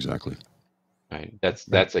 Right. Exactly. Right.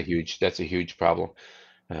 That's a huge problem.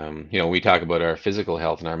 We talk about our physical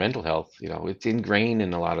health and our mental health. It's ingrained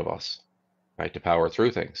in a lot of us, right, to power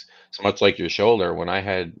through things. So much like your shoulder, when I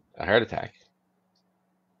had a heart attack,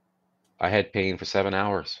 I had pain for 7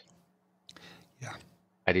 hours. Yeah.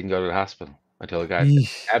 I didn't go to the hospital until it got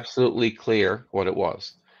absolutely clear what it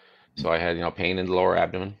was. So I had, pain in the lower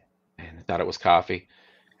abdomen, and I thought it was coffee.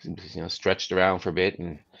 Stretched around for a bit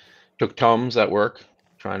and took Tums at work,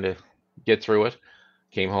 trying to get through it.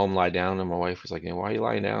 Came home, lie down, and my wife was like, "Why are you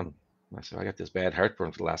lying down?" I said, "I got this bad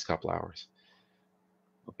heartburn for the last couple hours."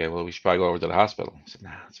 Okay, well, we should probably go over to the hospital. I said,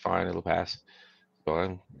 "Nah, it's fine, it'll pass." So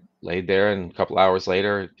I laid there, and a couple hours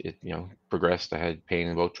later, it progressed. I had pain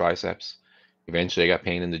in both triceps. Eventually, I got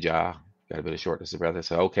pain in the jaw, got a bit of shortness of breath. I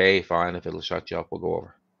said, "Okay, fine, if it'll shut you up, we'll go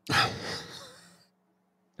over."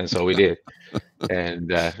 And so we did.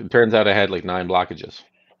 And it turns out I had like 9 blockages.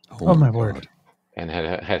 Oh my word. And had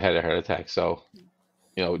a heart attack. So,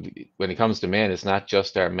 when it comes to men, it's not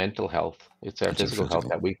just our mental health, it's our physical health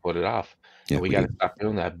that we put it off. Yeah, and we got to stop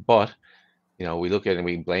doing that. But, we look at it and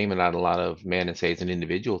we blame it on a lot of men and say it's an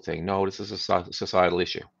individual thing. No, this is a societal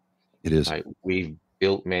issue. It is. Right? We've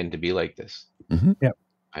built men to be like this. Mm-hmm. Yep.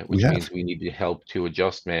 Right? Which means we need to help to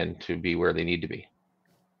adjust men to be where they need to be.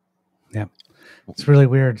 Yeah. It's really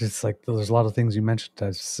weird. It's like there's a lot of things you mentioned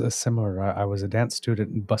as similar. I was a dance student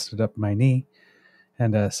and busted up my knee,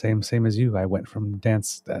 and same as you. I went from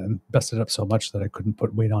dance and busted up so much that I couldn't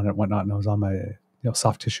put weight on it and whatnot, and I was on my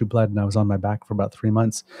soft tissue bled, and I was on my back for about 3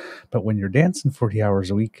 months. But when you're dancing 40 hours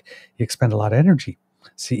a week, you expend a lot of energy,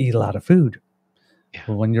 so you eat a lot of food. Yeah.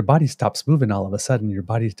 Well, when your body stops moving, all of a sudden your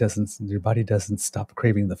body doesn't stop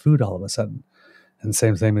craving the food all of a sudden. And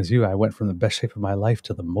same as you, I went from the best shape of my life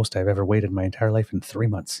to the most I've ever weighed in my entire life in 3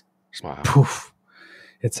 months. Wow. Poof.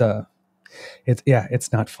 It's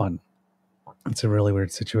not fun. It's a really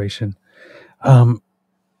weird situation.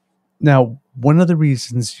 Now, one of the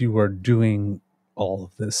reasons you are doing all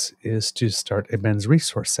of this is to start a men's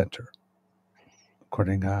resource center,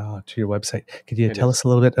 according to your website. Could you tell us a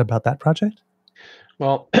little bit about that project?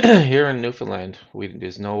 Well, here in Newfoundland,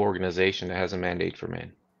 there's no organization that has a mandate for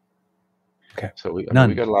men. Okay. So we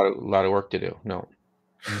got a lot of work to do. No,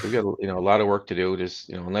 we got a lot of work to do. Just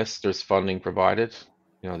unless there's funding provided,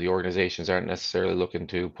 the organizations aren't necessarily looking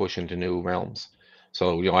to push into new realms.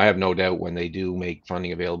 So I have no doubt when they do make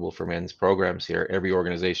funding available for men's programs here, every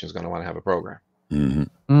organization is going to want to have a program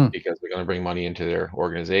because they're going to bring money into their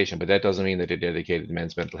organization. But that doesn't mean that they're dedicated to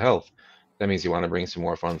men's mental health. That means you want to bring some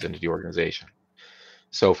more funds into the organization.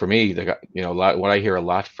 So for me, what I hear a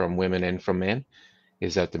lot from women and from men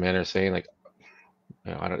is that the men are saying like,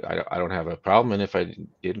 I don't have a problem, and if I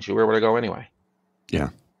didn't, where would I go anyway? Yeah,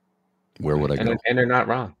 where would I go? And they're not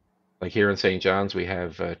wrong. Like here in St. John's, we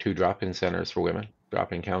have 2 drop-in centers for women,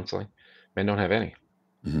 drop-in counseling. Men don't have any.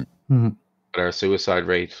 But our suicide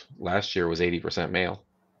rate last year was 80% male.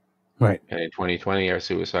 Right. And in 2020, our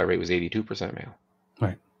suicide rate was 82% male.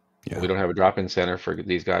 Right. Yeah. We don't have a drop-in center for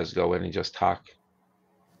these guys to go in and just talk.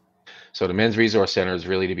 So the Men's Resource Center is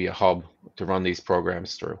really to be a hub to run these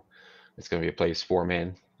programs through. It's going to be a place for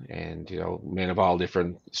men, and men of all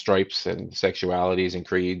different stripes and sexualities and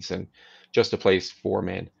creeds, and just a place for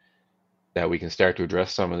men that we can start to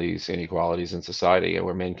address some of these inequalities in society, and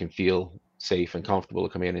where men can feel safe and comfortable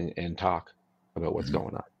to come in and talk about what's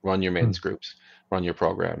going on. Run your men's groups, run your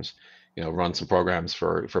programs, run some programs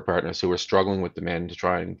for partners who are struggling with the men to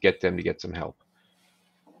try and get them to get some help.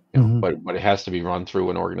 But it has to be run through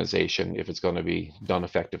an organization if it's going to be done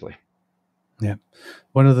effectively. Yeah.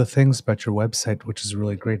 One of the things about your website, which is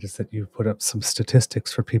really great, is that you put up some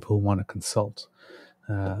statistics for people who want to consult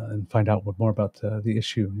and find out more about the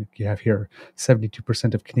issue. You have here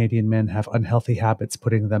 72% of Canadian men have unhealthy habits,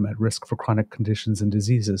 putting them at risk for chronic conditions and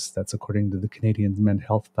diseases. That's according to the Canadian Men's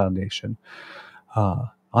Health Foundation.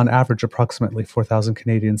 On average, approximately 4,000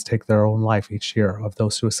 Canadians take their own life each year. Of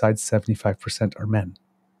those suicides, 75% are men.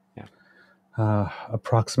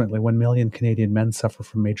 Approximately 1 million Canadian men suffer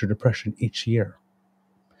from major depression each year.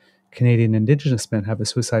 Canadian Indigenous men have a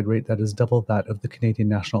suicide rate that is double that of the Canadian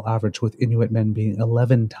national average, with Inuit men being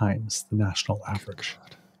 11 times the national average.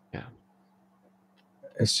 Yeah.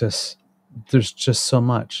 It's just, there's just so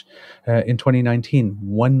much. In 2019,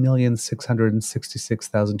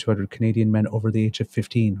 1,666,200 Canadian men over the age of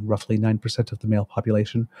 15, roughly 9% of the male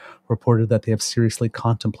population, reported that they have seriously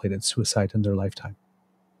contemplated suicide in their lifetime.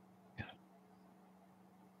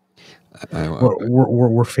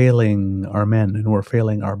 We're failing our men, and we're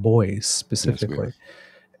failing our boys specifically. Yes,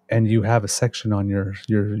 and you have a section on your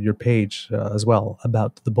page as well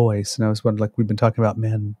about the boys. And I was wondering, like, we've been talking about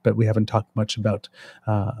men, but we haven't talked much about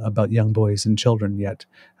young boys and children yet.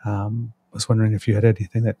 I was wondering if you had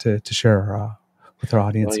anything that to share with our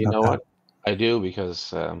audience Well, you about know that. what? I do,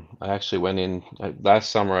 because I actually went in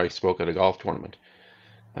last summer. I spoke at a golf tournament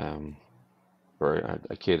for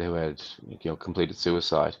a kid who had completed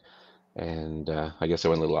suicide. And I guess I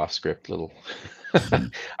went a little off script,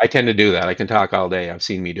 I tend to do that. I can talk all day. I've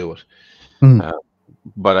seen me do it.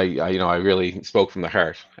 But I really spoke from the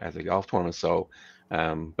heart at the golf tournament. So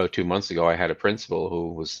about 2 months ago, I had a principal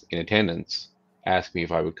who was in attendance ask me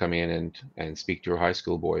if I would come in and speak to her high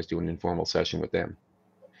school boys, do an informal session with them.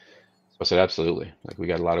 So I said, absolutely. Like, we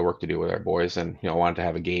got a lot of work to do with our boys, and I wanted to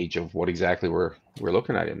have a gauge of what exactly we're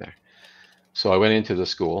looking at in there. So I went into the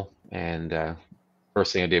school, and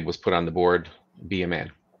first thing I did was put on the board, be a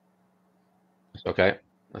man. Okay.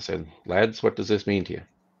 I said, lads, what does this mean to you?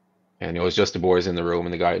 And it was just the boys in the room,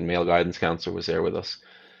 and the male guidance counselor was there with us.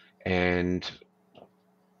 And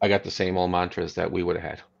I got the same old mantras that we would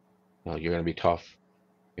have had. You're going to be tough.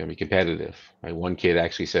 You're going to be competitive. Right? One kid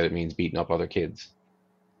actually said it means beating up other kids.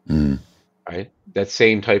 Right? That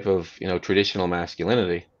same type of, traditional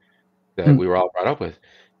masculinity that we were all brought up with.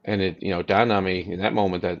 And it, dawned on me in that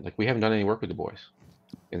moment that, like, we haven't done any work with the boys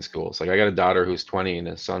in schools. Like, I got a daughter who's 20 and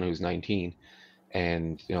a son who's 19.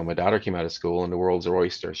 And, my daughter came out of school, and the world's her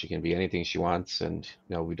oyster. She can be anything she wants. And,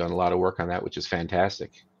 we've done a lot of work on that, which is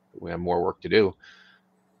fantastic. We have more work to do.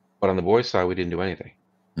 But on the boys' side, we didn't do anything.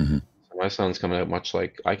 So my son's coming out much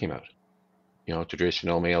like I came out,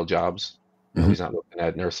 traditional male jobs. He's not looking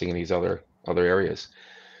at nursing in these other areas.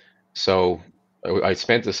 So I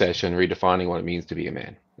spent the session redefining what it means to be a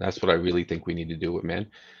man. That's what I really think we need to do with men.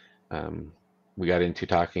 We got into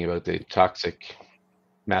talking about the toxic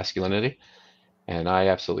masculinity, and I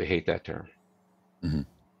absolutely hate that term.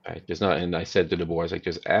 Right? And I said to the boys, like,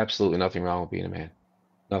 there's absolutely nothing wrong with being a man.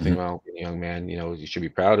 Nothing wrong with being a young man. You should be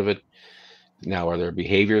proud of it. Now, are there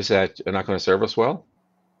behaviors that are not going to serve us well?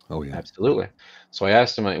 Oh, yeah. Absolutely. So I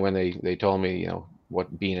asked them when they told me,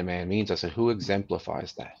 what being a man means. I said, who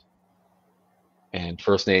exemplifies that? And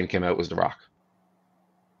first name came out was The Rock.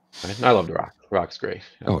 Right? And I love The Rock. Rock's great.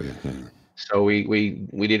 Oh, yeah. So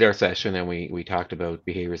we did our session, and we talked about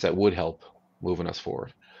behaviors that would help moving us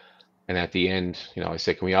forward. And at the end, I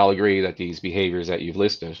said, can we all agree that these behaviors that you've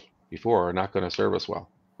listed before are not going to serve us well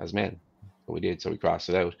as men? So we did. So we crossed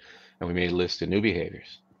it out, and we made a list of new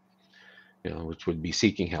behaviors, which would be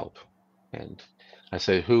seeking help. And I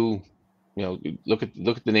said, look at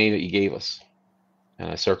the name that you gave us. And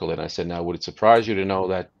I circled it. And I said, now, would it surprise you to know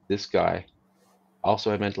that this guy also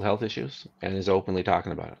had mental health issues and is openly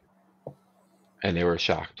talking about it? And they were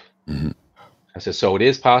shocked. I said, so it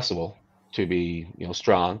is possible to be,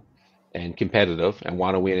 strong and competitive and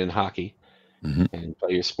want to win in hockey and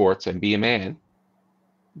play your sports and be a man,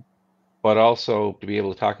 but also to be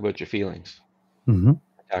able to talk about your feelings,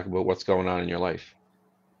 talk about what's going on in your life,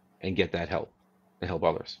 and get that help and help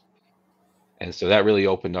others. And so that really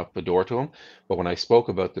opened up a door to him. But when I spoke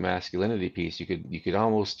about the masculinity piece, you could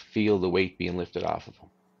almost feel the weight being lifted off of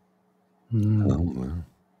him.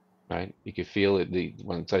 Right? You could feel it.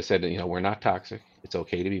 Once I said, we're not toxic. It's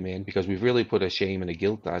okay to be man, because we've really put a shame and a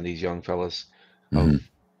guilt on these young fellas of,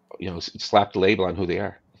 slapped a label on who they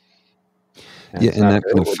are. And that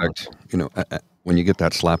can affect, when you get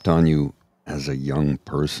that slapped on you as a young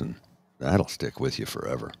person, that'll stick with you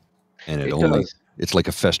forever. And it's like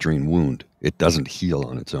a festering wound. It doesn't heal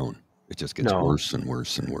on its own. It just gets worse and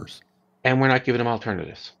worse and worse. and we're not giving them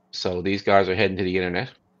alternatives. So these guys are heading to the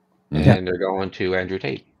internet, Mm-hmm. and they're going to Andrew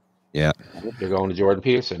Tate. Yeah. They're going to Jordan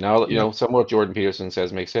Peterson. Now, some of what Jordan Peterson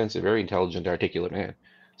says makes sense. A very intelligent, articulate man.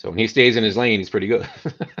 So when he stays in his lane, he's pretty good.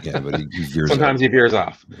 Yeah, but he veers Sometimes out. he veers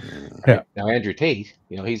off. Yeah. Right? Now, Andrew Tate,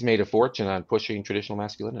 he's made a fortune on pushing traditional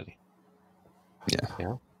masculinity.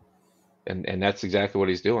 Yeah. And that's exactly what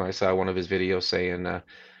he's doing. I saw one of his videos saying,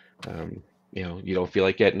 you don't feel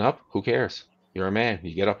like getting up? Who cares? You're a man.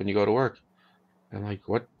 You get up and you go to work. I'm like,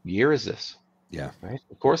 what year is this? Yeah. Right?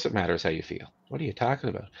 Of course it matters how you feel. What are you talking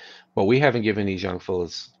about? But we haven't given these young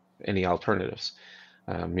fellas any alternatives.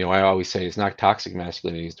 I always say it's not toxic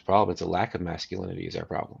masculinity is the problem. It's a lack of masculinity is our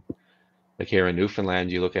problem. Like here in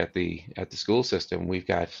Newfoundland, you look at the school system, we've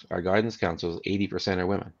got our guidance counselors, 80% are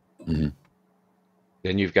women. Mm-hmm.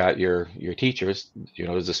 Then you've got your teachers,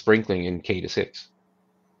 there's a sprinkling in K to 6.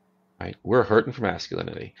 Right? We're hurting for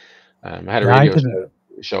masculinity. I had a radio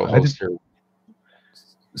show host here.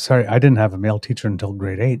 Sorry, I didn't have a male teacher until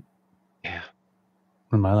grade 8. Yeah.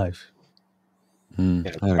 In my life.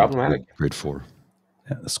 Yeah, problematic. Grade 4.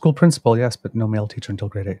 Yeah, school principal, yes, but no male teacher until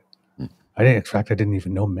grade 8. I didn't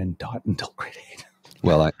even know men taught until grade 8.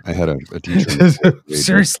 Well, I had a teacher in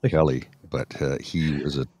seriously, Kelly, but he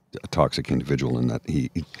was a toxic individual in that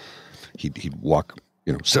he'd walk,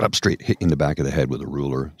 sit up straight, hit you in the back of the head with a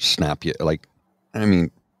ruler, snap you,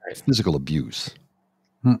 physical abuse.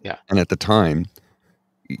 Yeah. And at the time,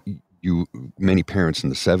 many parents in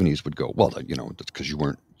the 70s would go, well, that's because you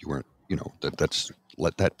weren't,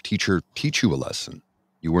 let that teacher teach you a lesson.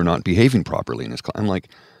 You were not behaving properly in his class. I'm like,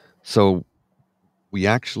 so we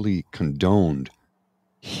actually condoned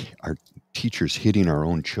our teachers hitting our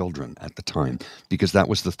own children at the time because that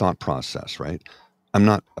was the thought process, right? I'm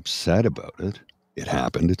not upset about it. It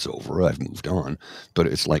happened. It's over. I've moved on. But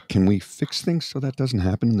it's like, can we fix things so that doesn't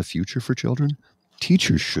happen in the future for children?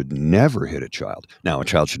 Teachers should never hit a child. Now, a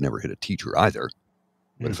child should never hit a teacher either.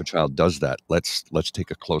 But if a child does that, let's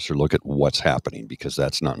take a closer look at what's happening because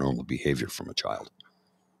that's not normal behavior from a child.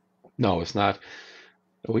 No, it's not.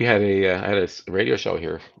 We had a radio show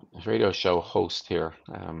here, a radio show host here,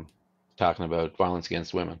 talking about violence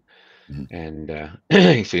against women. And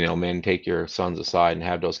so, men take your sons aside and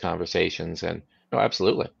have those conversations. And no,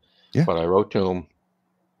 absolutely. Yeah. But I wrote to him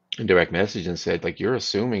a direct message and said, like, you're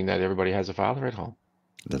assuming that everybody has a father at home.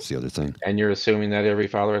 That's the other thing. And you're assuming that every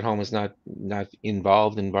father at home is not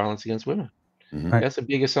involved in violence against women. Mm-hmm. That's a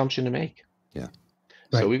big assumption to make. Yeah.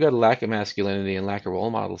 So we've got a lack of masculinity and lack of role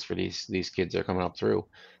models for these kids that are coming up through.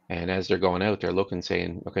 And as they're going out, they're looking,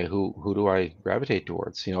 saying, okay, who do I gravitate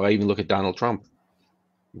towards? I even look at Donald Trump.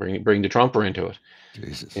 Bring the Trumper into it.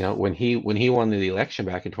 Jesus. When he won the election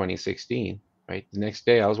back in 2016, right? The next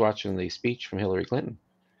day I was watching the speech from Hillary Clinton.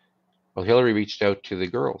 Well, Hillary reached out to the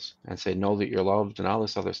girls and said, know that you're loved and all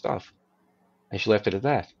this other stuff. And she left it at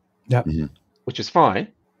that. Yeah. Mm-hmm. Which is fine.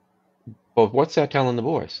 But what's that telling the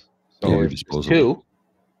boys? So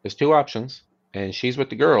there's two options, and she's with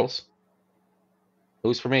the girls.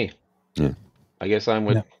 Who's for me? Yeah. I guess I'm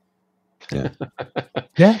with. Yeah.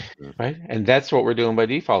 Yeah. Right. And that's what we're doing by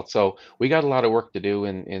default. So we got a lot of work to do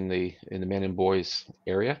in the men and boys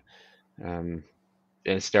area. And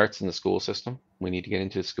it starts in the school system. We need to get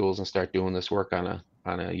into the schools and start doing this work on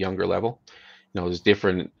a younger level. There's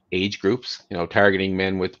different age groups. Targeting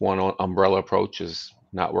men with one umbrella approach is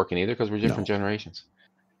not working either because we're different generations.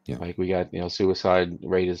 Yeah. Like we got, suicide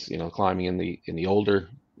rate is, climbing in the older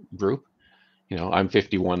group. I'm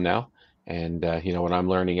 51 now, and when I'm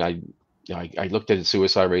learning, I looked at the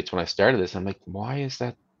suicide rates when I started this. I'm like, why is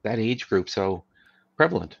that age group so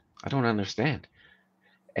prevalent? I don't understand.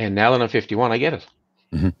 And now that I'm 51, I get it.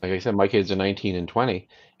 Mm-hmm. Like I said, my kids are 19 and 20,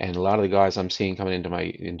 and a lot of the guys I'm seeing coming into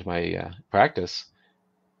my practice,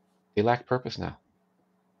 they lack purpose now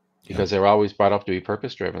because they're always brought up to be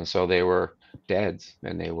purpose driven. So they were dads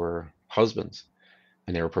and they were husbands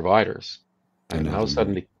and they were providers. And all of a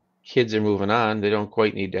sudden the kids are moving on. They don't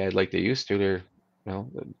quite need dad like they used to.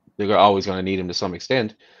 They're always going to need him to some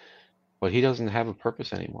extent, but he doesn't have a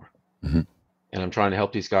purpose anymore. Mm-hmm. And I'm trying to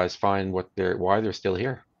help these guys find why they're still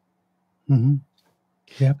here. Mm-hmm.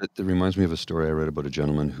 Yeah. It reminds me of a story I read about a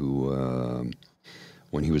gentleman who,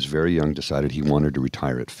 when he was very young, decided he wanted to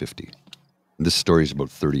retire at 50. This story is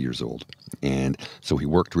about 30 years old. And so he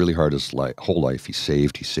worked really hard his whole life. He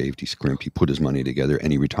saved, he scrimped, he put his money together,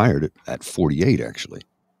 and he retired at 48, actually.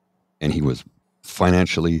 And he was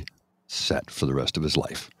financially set for the rest of his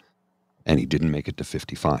life. And he didn't make it to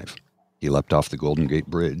 55. He leapt off the Golden Gate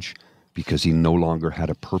Bridge because he no longer had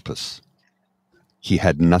a purpose. He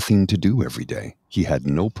had nothing to do every day. He had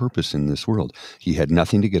no purpose in this world. He had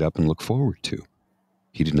nothing to get up and look forward to.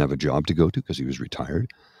 He didn't have a job to go to because he was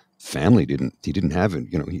retired. Family didn't. He didn't have it.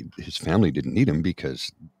 His family didn't need him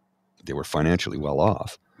because they were financially well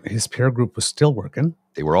off. His peer group was still working.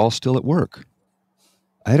 They were all still at work.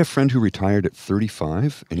 I had a friend who retired at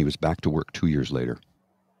 35, and he was back to work 2 years later.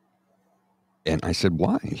 And I said,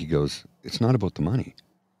 why? He goes, it's not about the money.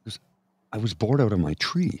 He goes, I was bored out of my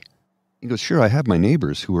tree. He goes, sure, I have my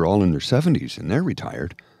neighbors who are all in their 70s, and they're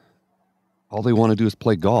retired. All they want to do is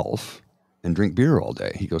play golf and drink beer all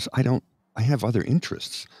day. He goes, I have other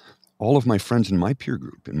interests. All of my friends in my peer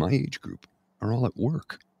group, in my age group, are all at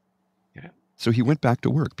work. Yeah. So he went back to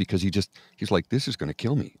work because he's like, this is going to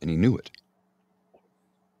kill me. And he knew it.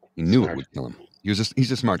 He knew it would kill him.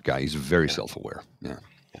 He's a smart guy. He's very self-aware. Yeah.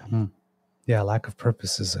 Yeah. Lack of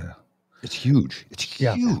purpose it's huge. It's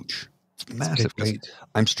huge. It's massive.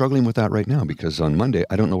 I'm struggling with that right now because on Monday,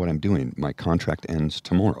 I don't know what I'm doing. My contract ends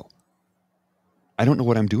tomorrow. I don't know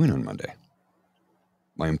what I'm doing on Monday.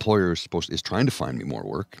 My employer is trying to find me more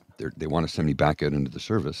work. They want to send me back out into the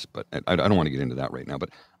service, but I don't want to get into that right now. But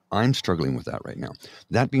I'm struggling with that right now.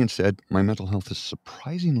 That being said, my mental health is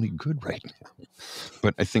surprisingly good right now.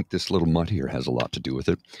 But I think this little mutt here has a lot to do with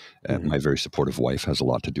it. My very supportive wife has a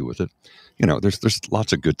lot to do with it. There's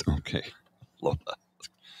lots of good. Okay, Lola.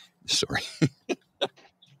 Sorry.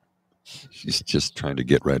 She's just trying to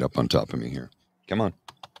get right up on top of me here. Come on.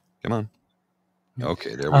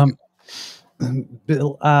 Okay, there we go.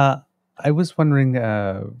 Bill, I was wondering,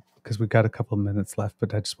 because we got a couple of minutes left,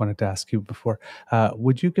 but I just wanted to ask you before,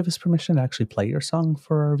 would you give us permission to actually play your song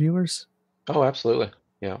for our viewers? Oh, absolutely.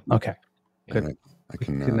 Yeah. Okay, good. Yeah, I we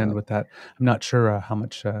can end with that. I'm not sure how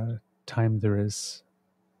much time there is.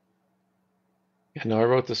 Yeah, no, I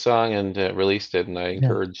wrote the song and released it, and I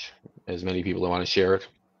encourage as many people who want to share it.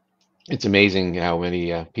 It's amazing how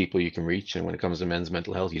many people you can reach, and when it comes to men's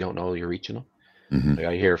mental health, you don't know you're reaching them. Mm-hmm. Like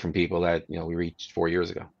I hear from people that we reached 4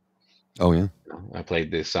 years ago. Oh yeah. I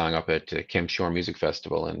played this song up at Kemp Shore Music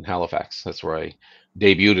Festival in Halifax. That's where I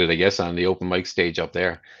debuted it, I guess, on the open mic stage up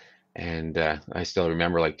there. And I still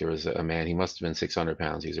remember, like, there was a man. He must have been 600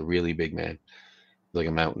 pounds. He's a really big man, like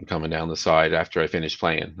a mountain coming down the side. After I finished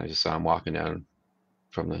playing, I just saw him walking down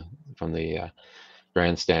from the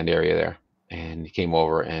grandstand area there. And he came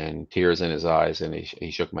over, and tears in his eyes, and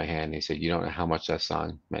he shook my hand. And he said, "You don't know how much that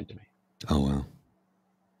song meant to me." Oh wow.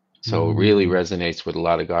 So it really resonates with a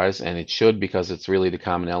lot of guys, and it should, because it's really the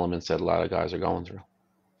common elements that a lot of guys are going through.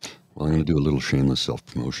 Well, I'm going to do a little shameless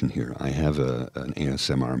self-promotion here. I have an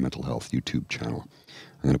ASMR mental health YouTube channel.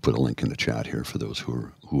 I'm going to put a link in the chat here for those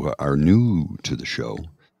who are new to the show.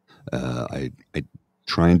 I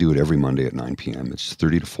try and do it every Monday at 9 p.m. It's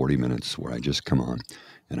 30 to 40 minutes where I just come on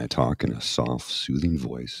and I talk in a soft, soothing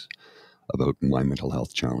voice about my mental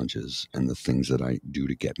health challenges and the things that I do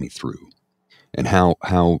to get me through. And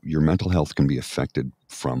how your mental health can be affected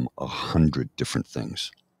from 100 different things.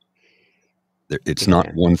 It's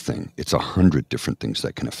not one thing. It's 100 different things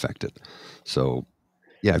that can affect it. So,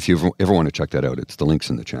 yeah, if you ever want to check that out, the link's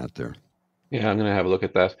in the chat there. Yeah, I'm going to have a look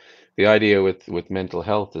at that. The idea with mental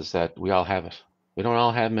health is that we all have it. We don't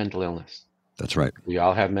all have mental illness. That's right. We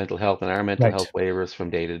all have mental health, and our mental health wavers from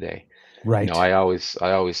day to day. Right. I always,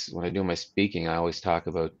 when I do my speaking, I always talk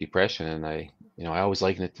about depression, and I always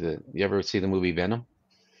liken it to, you ever see the movie Venom?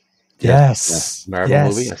 Yes. Marvel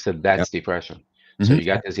movie? I said, that's depression. Mm-hmm. So you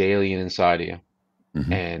got this alien inside of you,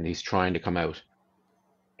 and he's trying to come out.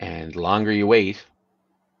 And the longer you wait,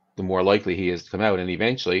 the more likely he is to come out, and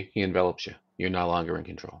eventually he envelops you. You're no longer in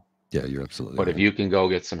control. Yeah, you're absolutely But right. if you can go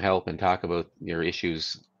get some help and talk about your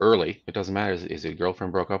issues early, it doesn't matter. Is your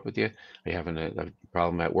girlfriend broke up with you? Are you having a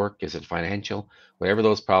problem at work? Is it financial? Whatever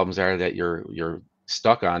those problems are that you're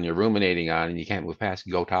stuck on, you're ruminating on, and you can't move past,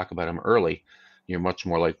 go talk about them early. You're much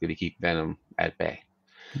more likely to keep venom at bay.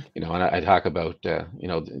 And I talk about,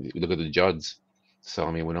 look at the Judds. So,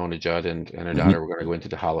 I mean, Winona Judd and her daughter were going to go into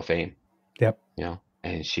the Hall of Fame. Yep.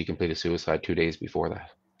 And she completed suicide 2 days before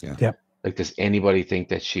that. Yeah. Yep. Like, does anybody think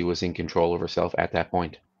that she was in control of herself at that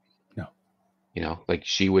point? No. Like,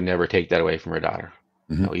 she would never take that away from her daughter.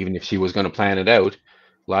 Even if she was going to plan it out,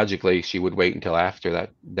 logically, she would wait until after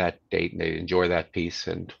that date, and they'd enjoy that peace.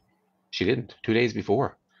 And she didn't. 2 days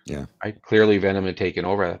before. Yeah. Clearly, venom had taken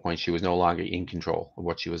over at that point. She was no longer in control of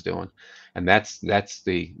what she was doing. And that's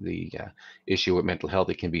the issue with mental health.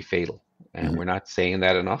 It can be fatal. And we're not saying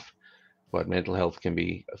that enough, but mental health can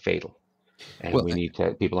be fatal. And we need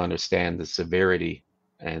to people understand the severity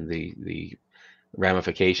and the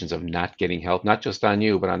ramifications of not getting help, not just on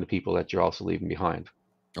you, but on the people that you're also leaving behind.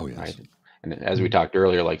 Oh, yes. Right? And as we talked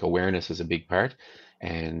earlier, like, awareness is a big part.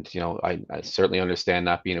 And, I certainly understand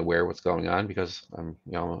not being aware of what's going on, because I'm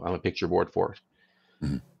a picture board for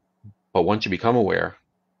it. But once you become aware,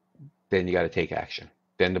 then you got to take action.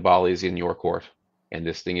 then the ball is in your court, and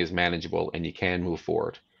this thing is manageable, and you can move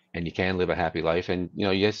forward, and you can live a happy life. And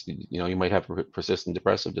yes, you might have persistent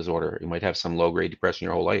depressive disorder, you might have some low-grade depression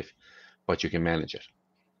your whole life, but you can manage it,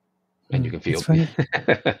 and you can feel It's funny.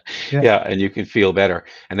 Yeah. yeah, and you can feel better.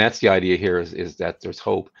 And that's the idea here is that there's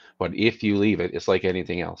hope. But if you leave it, it's like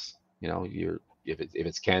anything else. If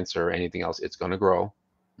it's cancer or anything else, it's going to grow,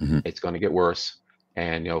 it's going to get worse.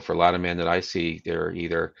 And for a lot of men that I see, they're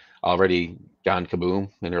either already gone kaboom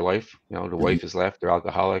in their life. The wife is left, they're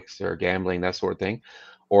alcoholics, they're gambling, that sort of thing,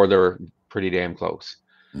 or they're pretty damn close.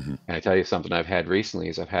 And I tell you something I've had recently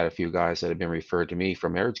is I've had a few guys that have been referred to me for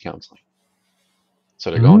marriage counseling. So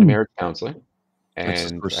they're going to marriage counseling. And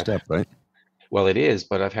that's the first step, right? Well, it is,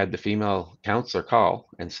 but I've had the female counselor call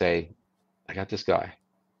and say, I got this guy,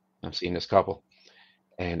 I'm seeing this couple,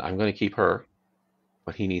 and I'm going to keep her,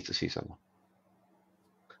 but he needs to see someone.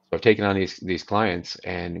 So I've taken on these clients,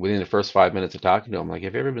 and within the first 5 minutes of talking to them, I'm like,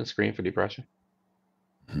 have you ever been screened for depression?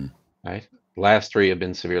 Right? The last 3 have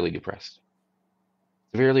been severely depressed.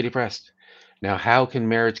 Severely depressed. Now, how can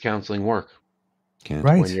marriage counseling work? Can't.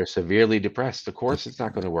 Right. When you're severely depressed, of course it's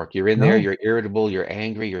not going to work. You're in there, you're irritable, you're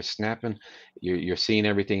angry, you're snapping, you're seeing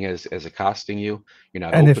everything as accosting you. You're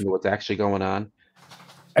not open to what's actually going on.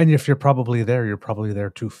 And if you're probably there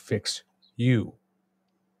to fix you.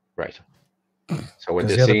 Right. So what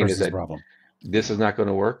they're the seeing is that problem. This is not going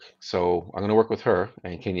to work. So I'm going to work with her.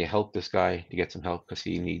 And can you help this guy to get some help? Because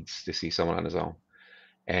he needs to see someone on his own.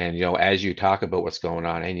 And as you talk about what's going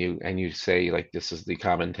on, and you say, like, this is the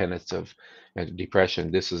common tenets of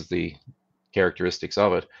depression, this is the characteristics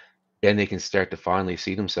of it, then they can start to finally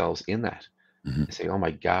see themselves in that. And say, oh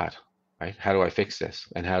my God, right? How do I fix this?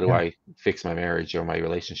 And how do I fix my marriage or my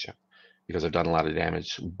relationship? Because I've done a lot of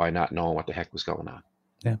damage by not knowing what the heck was going on.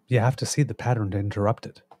 Yeah, you have to see the pattern to interrupt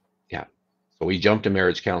it. Yeah. So we jumped to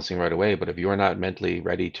marriage counseling right away, but if you're not mentally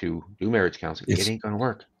ready to do marriage counseling, it ain't going to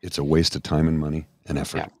work. It's a waste of time and money and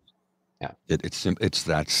effort. Yeah. It's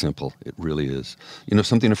that simple. It really is.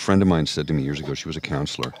 Something a friend of mine said to me years ago, she was a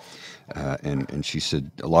counselor, and she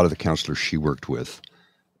said a lot of the counselors she worked with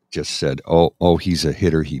just said, oh, he's a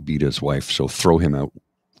hitter, he beat his wife, so throw him out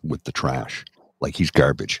with the trash, like he's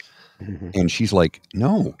garbage. And she's like,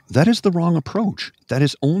 no, that is the wrong approach. That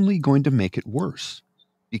is only going to make it worse,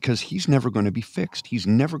 because he's never going to be fixed. He's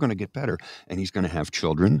never going to get better, and he's going to have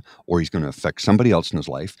children, or he's going to affect somebody else in his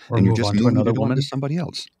life, and you're just moving it on to somebody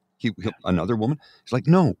else. Another woman. It's like,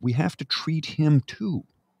 no, we have to treat him too.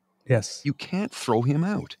 Yes. You can't throw him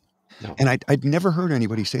out. No. And I'd never heard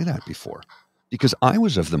anybody say that before, because I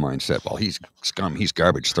was of the mindset, well, he's scum, he's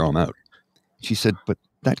garbage, throw him out. She said, but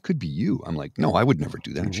that could be you. I'm like, no, I would never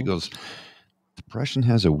do that. And she goes, depression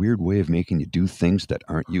has a weird way of making you do things that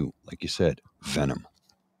aren't you. Like you said, venom.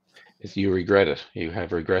 You regret it. You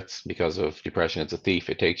have regrets because of depression. It's a thief.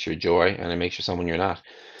 It takes your joy and it makes you someone you're not.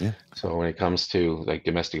 Yeah. So when it comes to like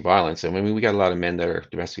domestic violence, and we got a lot of men that are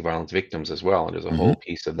domestic violence victims as well. And there's a whole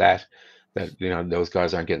piece of that those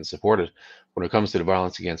guys aren't getting supported. When it comes to the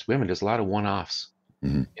violence against women, there's a lot of one-offs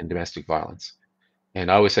in domestic violence. And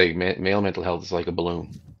I always say male mental health is like a balloon,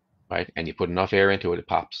 right? And you put enough air into it, it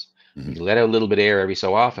pops. You let out a little bit of air every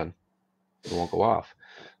so often, it won't go off.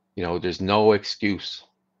 There's no excuse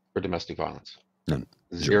for domestic violence. None.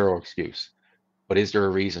 Zero excuse. But is there a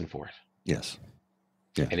reason for it? Yes.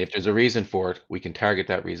 Yeah. And if there's a reason for it, we can target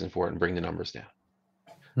that reason for it and bring the numbers down.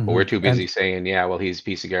 But we're too busy saying, yeah, well, he's a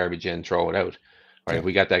piece of garbage and throw it out. Right? If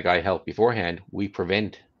we got that guy help beforehand, we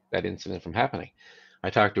prevent that incident from happening. I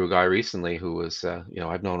talked to a guy recently who was,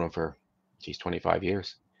 I've known him for, 25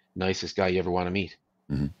 years. Nicest guy you ever want to meet.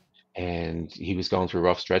 And he was going through a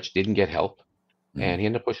rough stretch, didn't get help. And he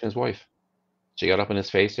ended up pushing his wife. She got up in his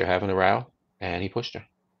face, they're having a row, and he pushed her.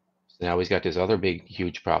 So now he's got this other big,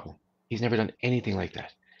 huge problem. He's never done anything like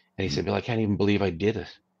that. And he said, Bill, I can't even believe I did it.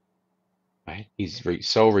 Right? He's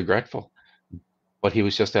so regretful. But he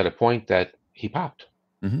was just at a point that he popped.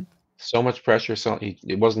 So much pressure,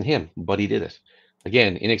 it wasn't him, but he did it.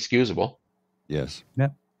 Again, inexcusable. Yes. Yeah.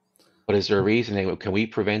 But is there a reason? Can we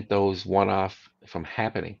prevent those one-off from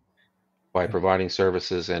happening by providing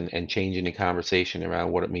services and changing the conversation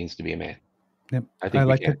around what it means to be a man? Yep. I think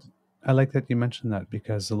we can. I like that you mentioned that,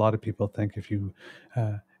 because a lot of people think if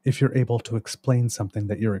you're able to explain something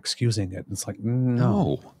that you're excusing it. It's like,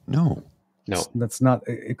 no. That's not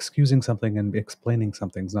excusing something, and explaining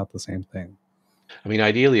something is not the same thing. I mean,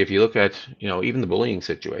 ideally, if you look at, even the bullying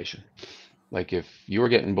situation, like if you were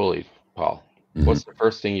getting bullied, Paul, what's the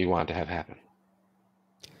first thing you want to have happen?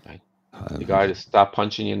 Right? The guy to stop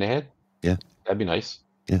punching you in the head? Yeah. That'd be nice.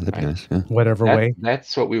 Yeah, that'd be nice. Yeah. Whatever way.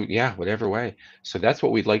 That's what whatever way. So that's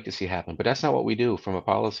what we'd like to see happen. But that's not what we do from a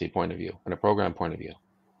policy point of view and a program point of view.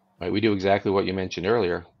 Right? We do exactly what you mentioned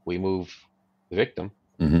earlier. We move the victim.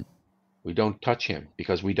 Mhm. We don't touch him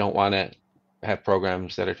because we don't want to have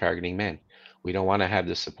programs that are targeting men. We don't want to have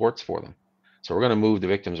the supports for them. So we're going to move the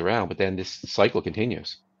victims around, but then this cycle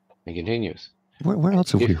continues and continues. Where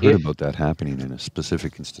else have we heard If about that happening in a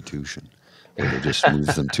specific institution, where they just move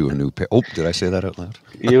them to a new? Oh, did I say that out loud?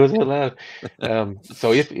 it was allowed,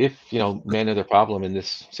 so if men are the problem in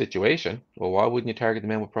this situation, well, why wouldn't you target the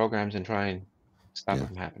men with programs and try and stop Yeah. it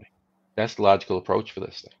from happening? That's the logical approach for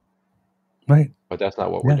this thing, Right. but that's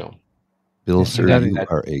not what we're Yeah. doing. Bill, Yeah, sir, that- you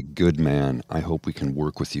are a good man. I hope we can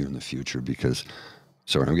work with you in the future because,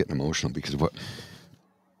 sorry, I'm getting emotional because what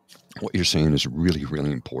you're saying is really,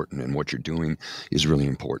 really important, and what you're doing is really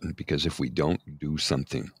important because if we don't do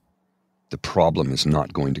something, the problem is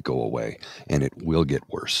not going to go away, and it will get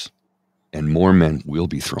worse, and more men will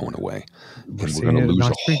be thrown away, We're and we're seeing going it to in lose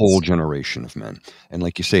our a streets. whole generation of men. And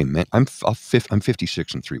like you say, men, I'm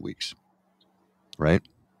 56 in 3 weeks, right?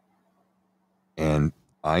 And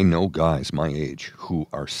I know guys my age who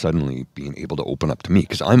are suddenly being able to open up to me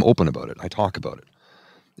because I'm open about it. I talk about it.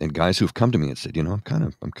 And guys who've come to me and said, I'm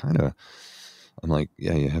like,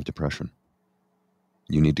 yeah, you have depression.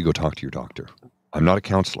 You need to go talk to your doctor. I'm not a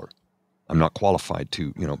counselor. I'm not qualified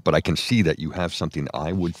to, but I can see that you have something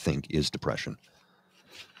I would think is depression.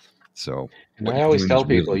 So And what I you're always doing is tell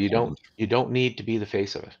really people important. you don't need to be the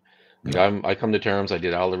face of it. No. I come to terms. I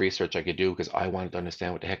did all the research I could do because I wanted to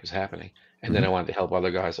understand what the heck was happening, and then I wanted to help other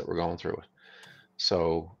guys that were going through it.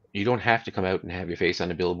 So you don't have to come out and have your face on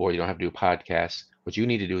a billboard. You don't have to do a podcast. What you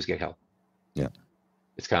need to do is get help. Yeah.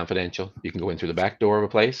 It's confidential. You can go in through the back door of a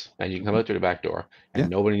place, and you can come out through the back door, and Yeah.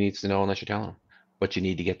 nobody needs to know unless you're telling them. But you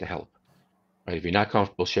need to get the help. Right? If you're not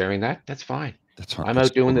comfortable sharing that, that's fine. That's hard. I'm That's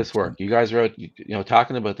out doing totally this work. fine. You guys are out,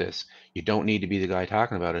 talking about this. You don't need to be the guy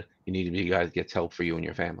talking about it. You need to be the guy that gets help for you and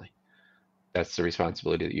your family. That's the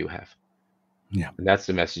responsibility that you have. Yeah. And that's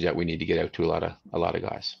the message that we need to get out to a lot of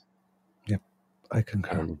guys. Yep. I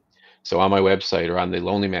concur. So on my website, or on the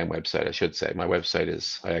Lonely Man website, I should say, my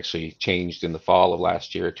website I actually changed in the fall of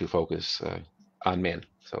last year to focus on men.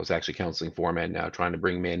 So it's actually counseling for men now, trying to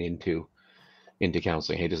bring men into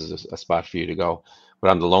counseling. Hey, this is a spot for you to go. But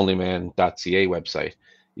on the lonelyman.ca website,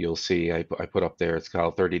 you'll see I put up there, it's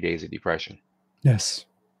called 30 Days of Depression. Yes.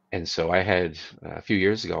 And so I had, a few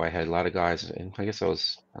years ago, I had a lot of guys, and I guess I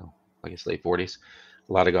was, late 40s,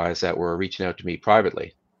 a lot of guys that were reaching out to me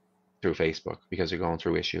privately through Facebook because they're going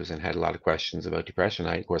through issues and had a lot of questions about depression.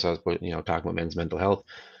 Of course, I was talking about men's mental health,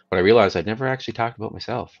 but I realized I'd never actually talked about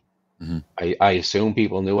myself. I assumed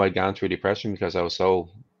people knew I'd gone through depression because I was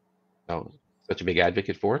such a big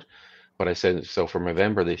advocate for it. But I said, so for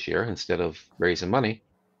November this year, instead of raising money,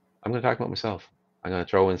 I'm going to talk about myself. I'm going to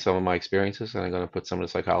throw in some of my experiences, and I'm going to put some of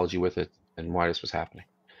the psychology with it and why this was happening.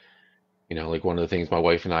 Like one of the things my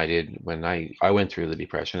wife and I did when I went through the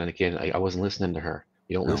depression, and again, I wasn't listening to her.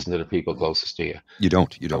 You don't listen to the people closest to you. You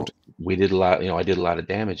don't. We did a lot. I did a lot of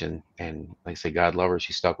damage, and like I say, God love her,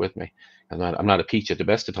 she stuck with me. I'm not a peach at the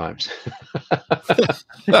best of times.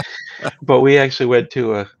 But we actually went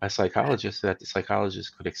to a psychologist so that the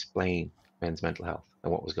psychologist could explain men's mental health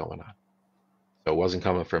and what was going on. So it wasn't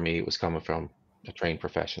coming from me; it was coming from a trained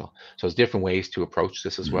professional. So there's different ways to approach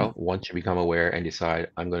this as well. Once you become aware and decide,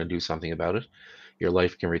 I'm going to do something about it, your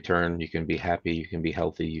life can return. You can be happy. You can be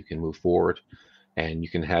healthy. You can move forward, and you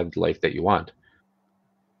can have the life that you want.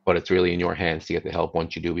 But it's really in your hands to get the help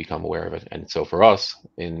once you do become aware of it. And so for us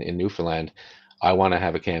in Newfoundland, I want to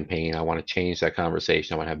have a campaign. I want to change that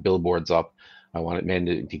conversation. I want to have billboards up. I want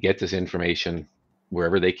men to get this information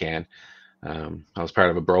wherever they can. I was part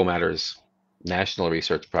of a Bro Matters national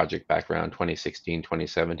research project back around 2016,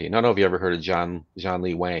 2017. I don't know if you ever heard of John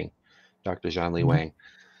Lee Wang, Dr. John Lee Wang.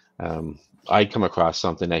 I'd come across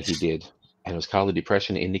something that he did, and it was called the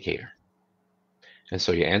Depression Indicator. And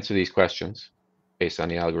so you answer these questions based on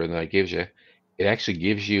the algorithm that it gives you. It actually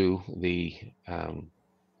gives you the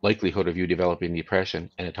likelihood of you developing depression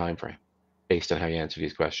and a time frame based on how you answer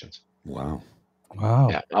these questions. Wow.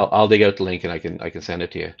 Yeah, I'll dig out the link and I can send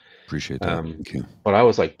it to you. Appreciate that. Thank you. But I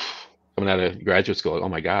was like, coming out of graduate school, oh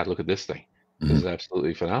my God, look at this thing. This is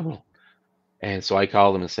absolutely phenomenal. And so I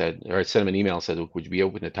called him and said, or I sent him an email and said, would you be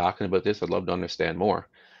open to talking about this? I'd love to understand more.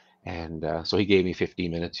 And so he gave me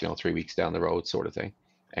 15 minutes, 3 weeks down the road sort of thing.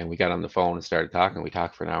 And we got on the phone and started talking. We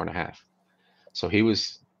talked for an hour and a half. So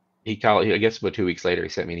he called, I guess about 2 weeks later, he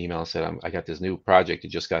sent me an email and said, I got this new project that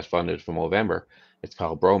just got funded for November. It's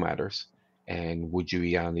called Bro Matters. And would you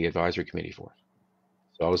be on the advisory committee for it?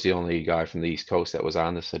 So I was the only guy from the East Coast that was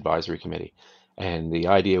on this advisory committee. And the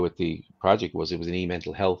idea with the project was it was an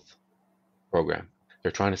e-mental health program.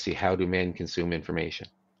 They're trying to see, how do men consume information?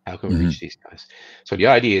 How can we reach these guys? So the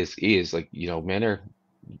idea is like, men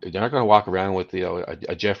they're not going to walk around with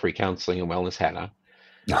a Jeffrey counseling and wellness hat on.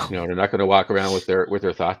 No. They're not going to walk around with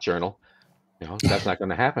their thought journal. That's not going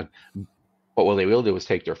to happen. But what they will do is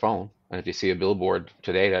take their phone, and if you see a billboard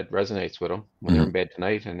today that resonates with them when they're in bed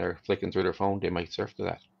tonight and they're flicking through their phone, they might surf to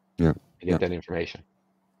that. Yeah. To get that information,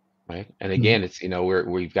 right? And again, it's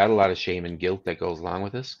we've got a lot of shame and guilt that goes along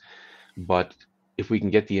with this, but if we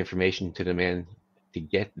can get the information to the men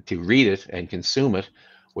to read it and consume it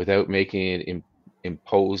without making it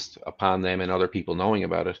imposed upon them and other people knowing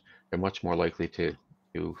about it, they're much more likely to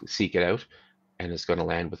seek it out, and it's going to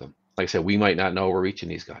land with them. Like I said, we might not know we're reaching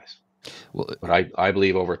these guys. Well, but I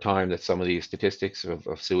believe over time that some of these statistics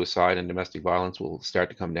of suicide and domestic violence will start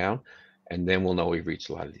to come down, and then we'll know we've reached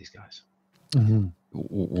a lot of these guys.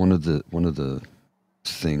 One of the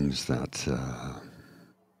things that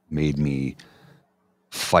made me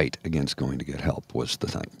fight against going to get help was the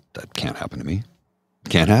thing that can't happen to me.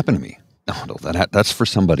 Can't happen to me. No, that's for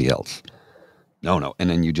somebody else. No, and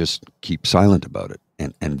then you just keep silent about it,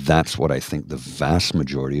 and that's what I think the vast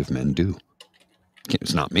majority of men do.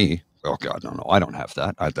 It's not me. Oh God, no, I don't have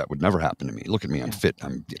that. That would never happen to me. Look at me, I'm fit.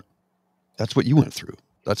 That's what you went through.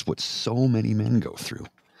 That's what so many men go through.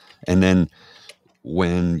 And then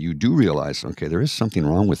when you do realize, okay, there is something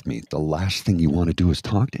wrong with me, the last thing you want to do is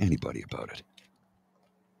talk to anybody about it.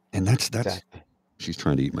 And that's exactly. She's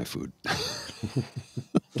trying to eat my food.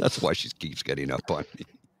 That's why she keeps getting up on me.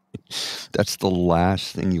 That's the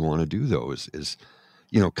last thing you want to do, though, is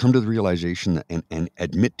come to the realization and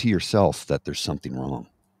admit to yourself that there's something wrong,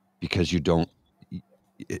 because you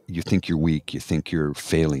think you're weak, you think you're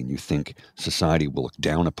failing, you think society will look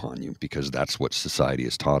down upon you, because that's what society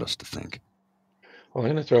has taught us to think. Well,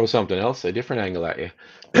 I'm going to throw something else, a different angle at you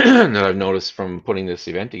that I've noticed from putting this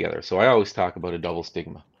event together. So I always talk about a double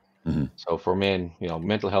stigma. So for men,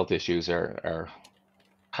 mental health issues are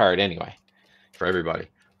hard anyway for everybody.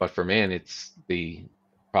 But for men, it's the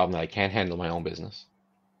problem that I can't handle my own business.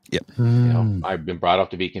 Yep. I've been brought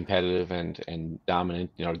up to be competitive and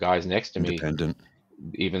dominant. Guys next to me, independent.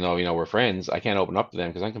 Even though we're friends, I can't open up to them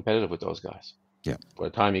because I'm competitive with those guys. Yeah. By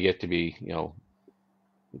the time you get to be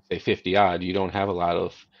say 50 odd, you don't have a lot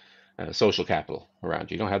of social capital around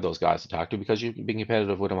you. You don't have those guys to talk to because you've been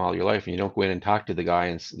competitive with them all your life, and you don't go in and talk to the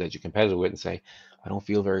guy that you're competitive with and say, I don't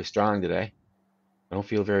feel very strong today. I don't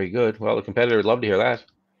feel very good. Well, the competitor would love to hear that.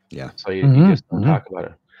 Yeah. So you just don't talk about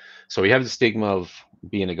it. So we have the stigma of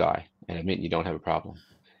being a guy and admitting you don't have a problem.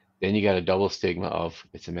 Then you got a double stigma of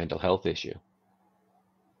it's a mental health issue,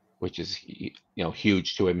 which is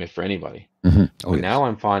huge to admit for anybody. But now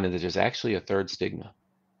I'm finding that there's actually a third stigma.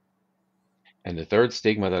 And the third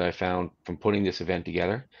stigma that I found from putting this event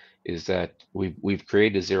together is that we've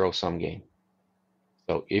created a zero-sum game.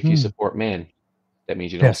 So if you support men, that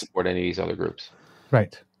means you don't support any of these other groups.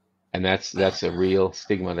 Right. And that's a real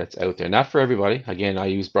stigma that's out there. Not for everybody. Again, I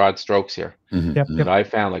use broad strokes here. But I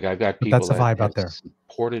found I've got people that have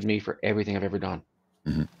supported me for everything I've ever done.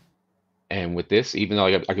 And with this, even though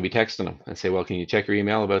I could be texting them and say, well, can you check your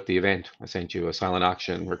email about the event? I sent you a silent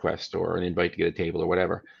auction request or an invite to get a table or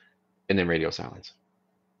whatever. And then radio silence.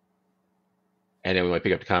 And then we might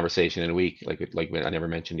pick up the conversation in a week, like I never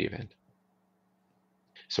mentioned the event.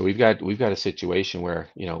 So we've got a situation where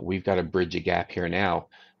we've got to bridge a gap here now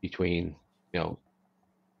between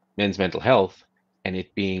men's mental health and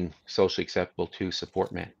it being socially acceptable to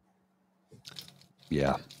support men.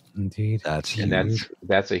 Yeah, indeed. That's huge. And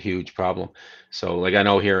that's a huge problem. So like I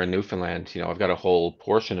know here in Newfoundland, I've got a whole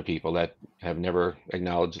portion of people that have never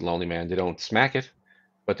acknowledged lonely man. They don't smack it,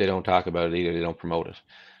 but they don't talk about it either. They don't promote it.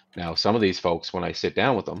 Now, some of these folks, when I sit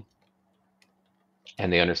down with them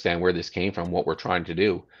and they understand where this came from, what we're trying to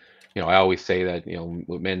do, I always say that,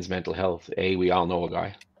 with men's mental health, A, we all know a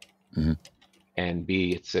guy. And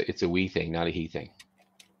B, it's a we thing, not a he thing.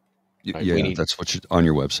 Right? Yeah, that's what on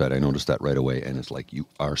your website. I noticed that right away. And it's like, you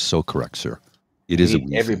are so correct, sir. It is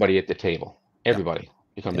everybody at the table. Everybody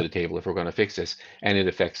to come to the table if we're going to fix this. And it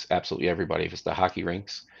affects absolutely everybody. If it's the hockey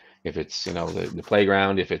rinks, if it's the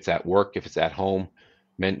playground, if it's at work, if it's at home,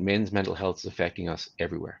 men's mental health is affecting us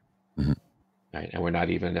everywhere, right? And we're not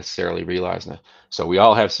even necessarily realizing it. So we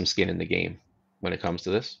all have some skin in the game when it comes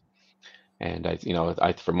to this. And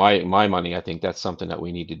for my money, I think that's something that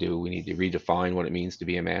we need to do. We need to redefine what it means to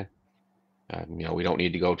be a man. We don't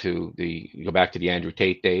need to go back to the Andrew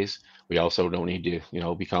Tate days. We also don't need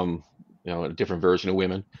to become a different version of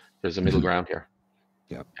women. There's a middle ground here.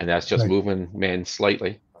 Yeah, and that's just moving men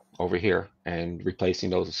slightly over here and replacing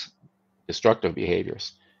those destructive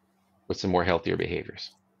behaviors with some more healthier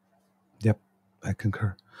behaviors. Yep, I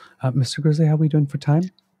concur. Mr. Grizzly, how are we doing for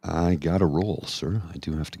time? I got a roll, sir. I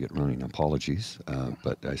do have to get running. Apologies,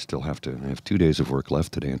 but I still have to. I have 2 days of work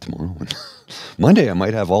left today and tomorrow. And Monday, I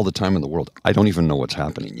might have all the time in the world. I don't even know what's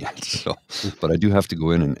happening yet. So, but I do have to go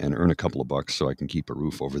in and earn a couple of bucks so I can keep a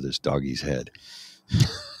roof over this doggy's head.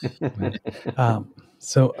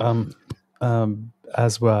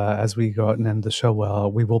 As we go out and end the show,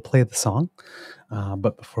 we will play the song.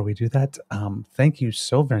 But before we do that, thank you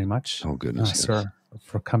so very much, sir,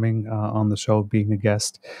 for coming on the show, being a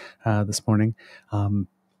guest this morning.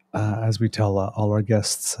 As we tell all our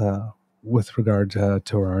guests with regard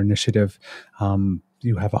to our initiative,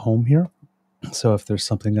 you have a home here. So if there's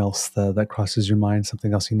something else that crosses your mind,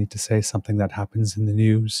 something else you need to say, something that happens in the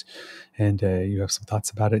news, and you have some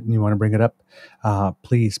thoughts about it and you want to bring it up,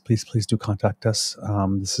 please do contact us.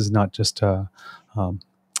 This is not just a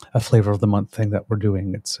flavor of the month thing that we're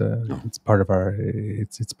doing. It's part of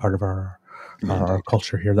our our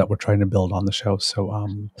culture here that we're trying to build on the show. So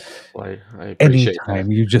I appreciate anytime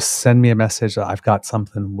that. you just send me a message, I've got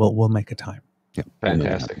something, we'll make a time. Yeah,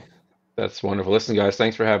 Fantastic. That's wonderful. Listen, guys,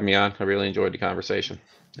 thanks for having me on. I really enjoyed the conversation.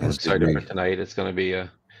 I'm excited for tonight. It's going to be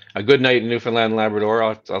a good night in Newfoundland and Labrador.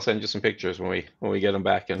 I'll send you some pictures when we get them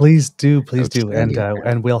back. And Please do,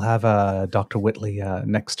 and we'll have Dr. Whitley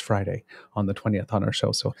next Friday on the 20th on our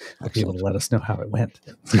show, so he'll be able to let us know how it went.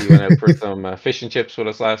 He went out for some fish and chips with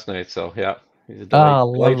us last night. So yeah, he's a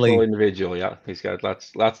delightful individual. Yeah, he's got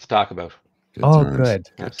lots to talk about. Good.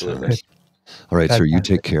 Absolutely. Good. All right, sir, you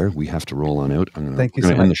take care. We have to roll on out. Thank you so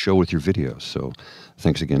much. much. End the show with your video. So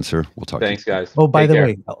thanks again, sir. We'll talk Thanks, to you. guys. Oh, by the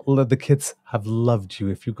way, the kids have loved you.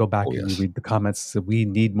 If you go back and you read the comments, we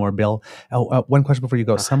need more Bill. One question before you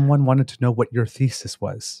go. Someone wanted to know what your thesis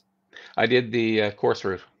was. I did the course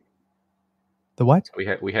route. The what? We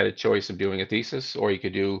had a choice of doing a thesis, or you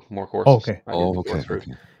could do more courses. Oh, okay. I did the course route.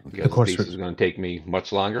 Because the thesis was going to take me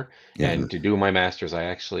much longer. Yeah. And to do my master's, I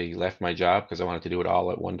actually left my job because I wanted to do it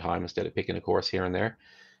all at one time instead of picking a course here and there.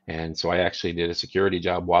 And so I actually did a security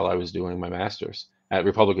job while I was doing my master's at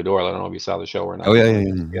Republic of Doyle. I don't know if you saw the show or not. Oh,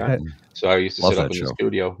 yeah. So I used to Love sit up that in the show.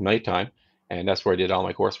 studio nighttime, and that's where I did all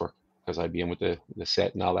my coursework because I'd be in with the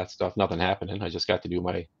set and all that stuff. Nothing happening. I just got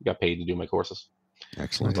paid to do my courses.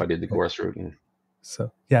 Excellent. So I did the course route. And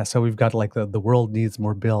So we've got like the world needs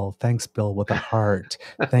more Bill. Thanks, Bill, with a heart.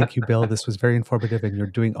 Thank you, Bill. This was very informative, and you're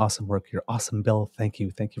doing awesome work. You're awesome, Bill. Thank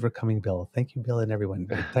you for coming, Bill. Thank you, Bill, and everyone.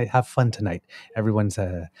 Have fun tonight. Everyone's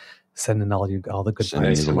sending all the good.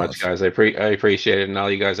 Thanks so much, guys. I appreciate it, and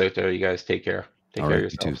all you guys out there, you guys take care. Take care of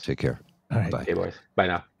yourselves. You too. Take care. All right. Okay, boys. Bye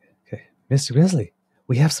now. Okay, Mr. Grizzly,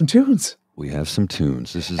 we have some tunes. We have some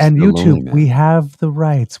tunes. This is and The YouTube. Lonely Man. We have the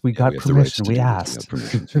rights. We got we have the rights permission. to We do it. asked. We got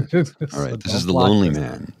permission. All right. This is The Lonely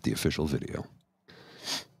Man, the official video.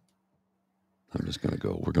 I'm just gonna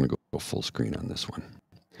go. We're gonna go full screen on this one.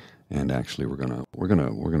 And actually, we're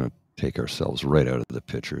gonna take ourselves right out of the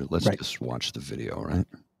picture. Let's just watch the video, all right?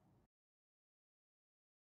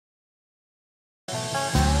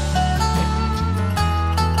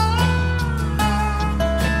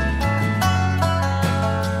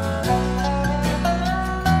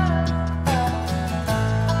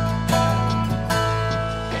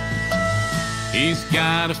 He's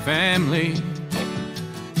got a family,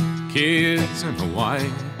 kids and a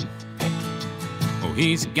wife. Oh,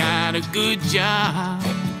 he's got a good job,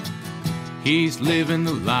 he's living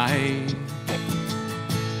the life.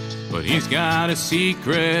 But he's got a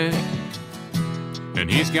secret, and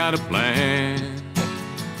he's got a plan.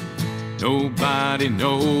 Nobody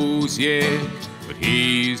knows yet, but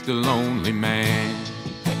he's the lonely man.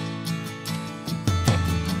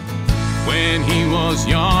 When he was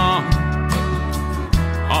young,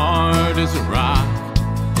 hard as a rock,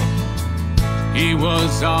 he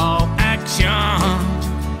was all action,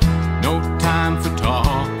 no time for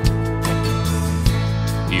talk.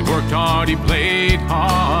 He worked hard, he played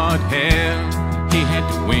hard, hell, he had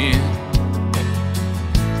to win.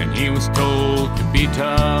 And he was told to be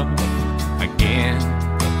tough again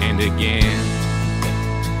and again.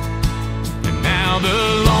 And now the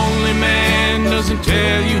lonely man doesn't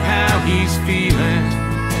tell you how he's feeling.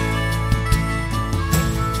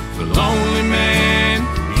 The lonely man,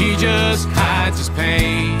 he just hides his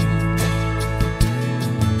pain.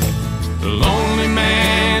 The lonely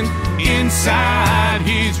man, inside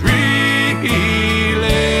he's reeling.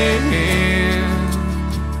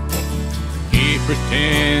 He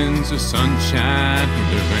pretends the sunshine in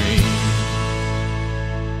the rain.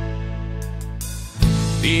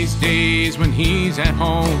 These days when he's at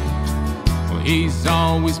home, well, he's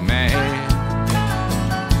always mad.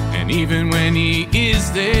 And even when he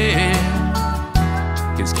is there,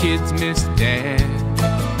 his kids miss dad.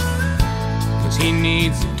 'Cause he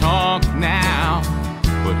needs to talk now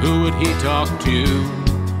but who would he talk to?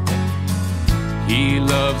 He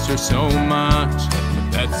loves her so much,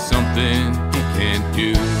 but that's something he can't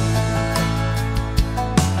do.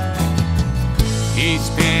 He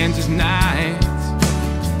spends his nights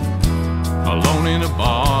alone in a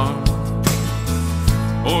bar,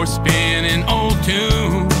 or spinning old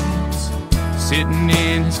tunes, sitting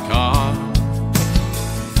in his car.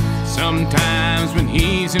 Sometimes when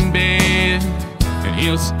he's in bed and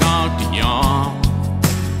he'll start to yawn,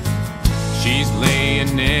 she's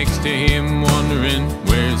laying next to him wondering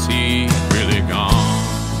where's he really gone.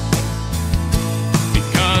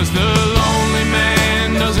 Because the lonely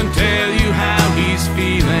man doesn't tell you how he's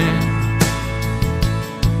feeling.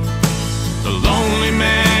 The lonely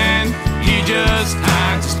man, he just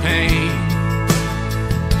hides his pain.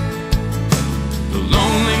 The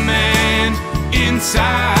lonely man,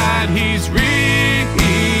 inside he's reeling.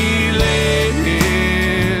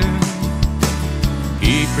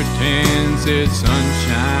 He pretends it's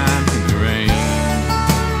sunshine in the rain.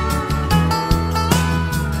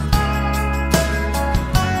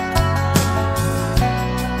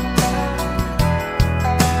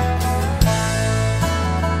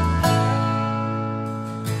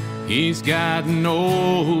 He's gotten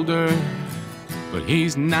older, but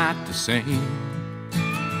he's not the same.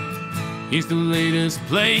 He's the latest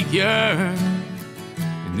player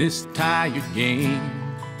in this tired game.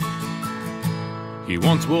 He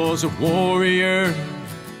once was a warrior,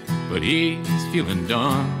 but he's feeling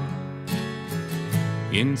done.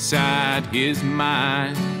 Inside his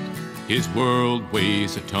mind, his world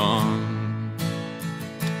weighs a ton.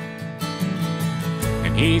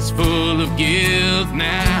 And he's full of guilt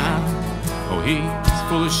now, oh, he's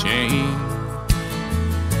full of shame.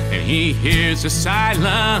 And he hears the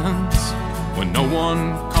silence when no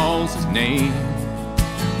one calls his name.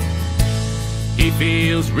 He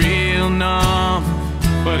feels real numb,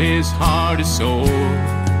 but his heart is sore.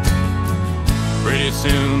 Pretty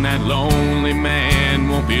soon that lonely man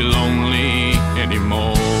won't be lonely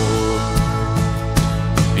anymore.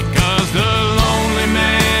 Because the lonely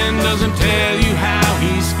man doesn't tell you how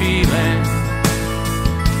he's feeling.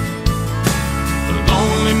 The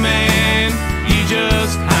lonely man, he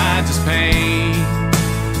just hides his pain.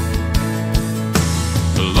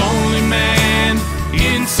 The lonely man,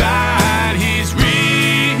 inside he's reeling.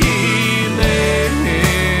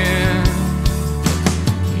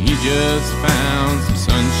 He just found some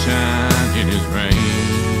sunshine in his rain.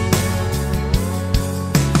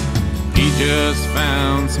 He just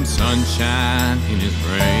found some sunshine in his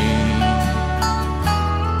rain.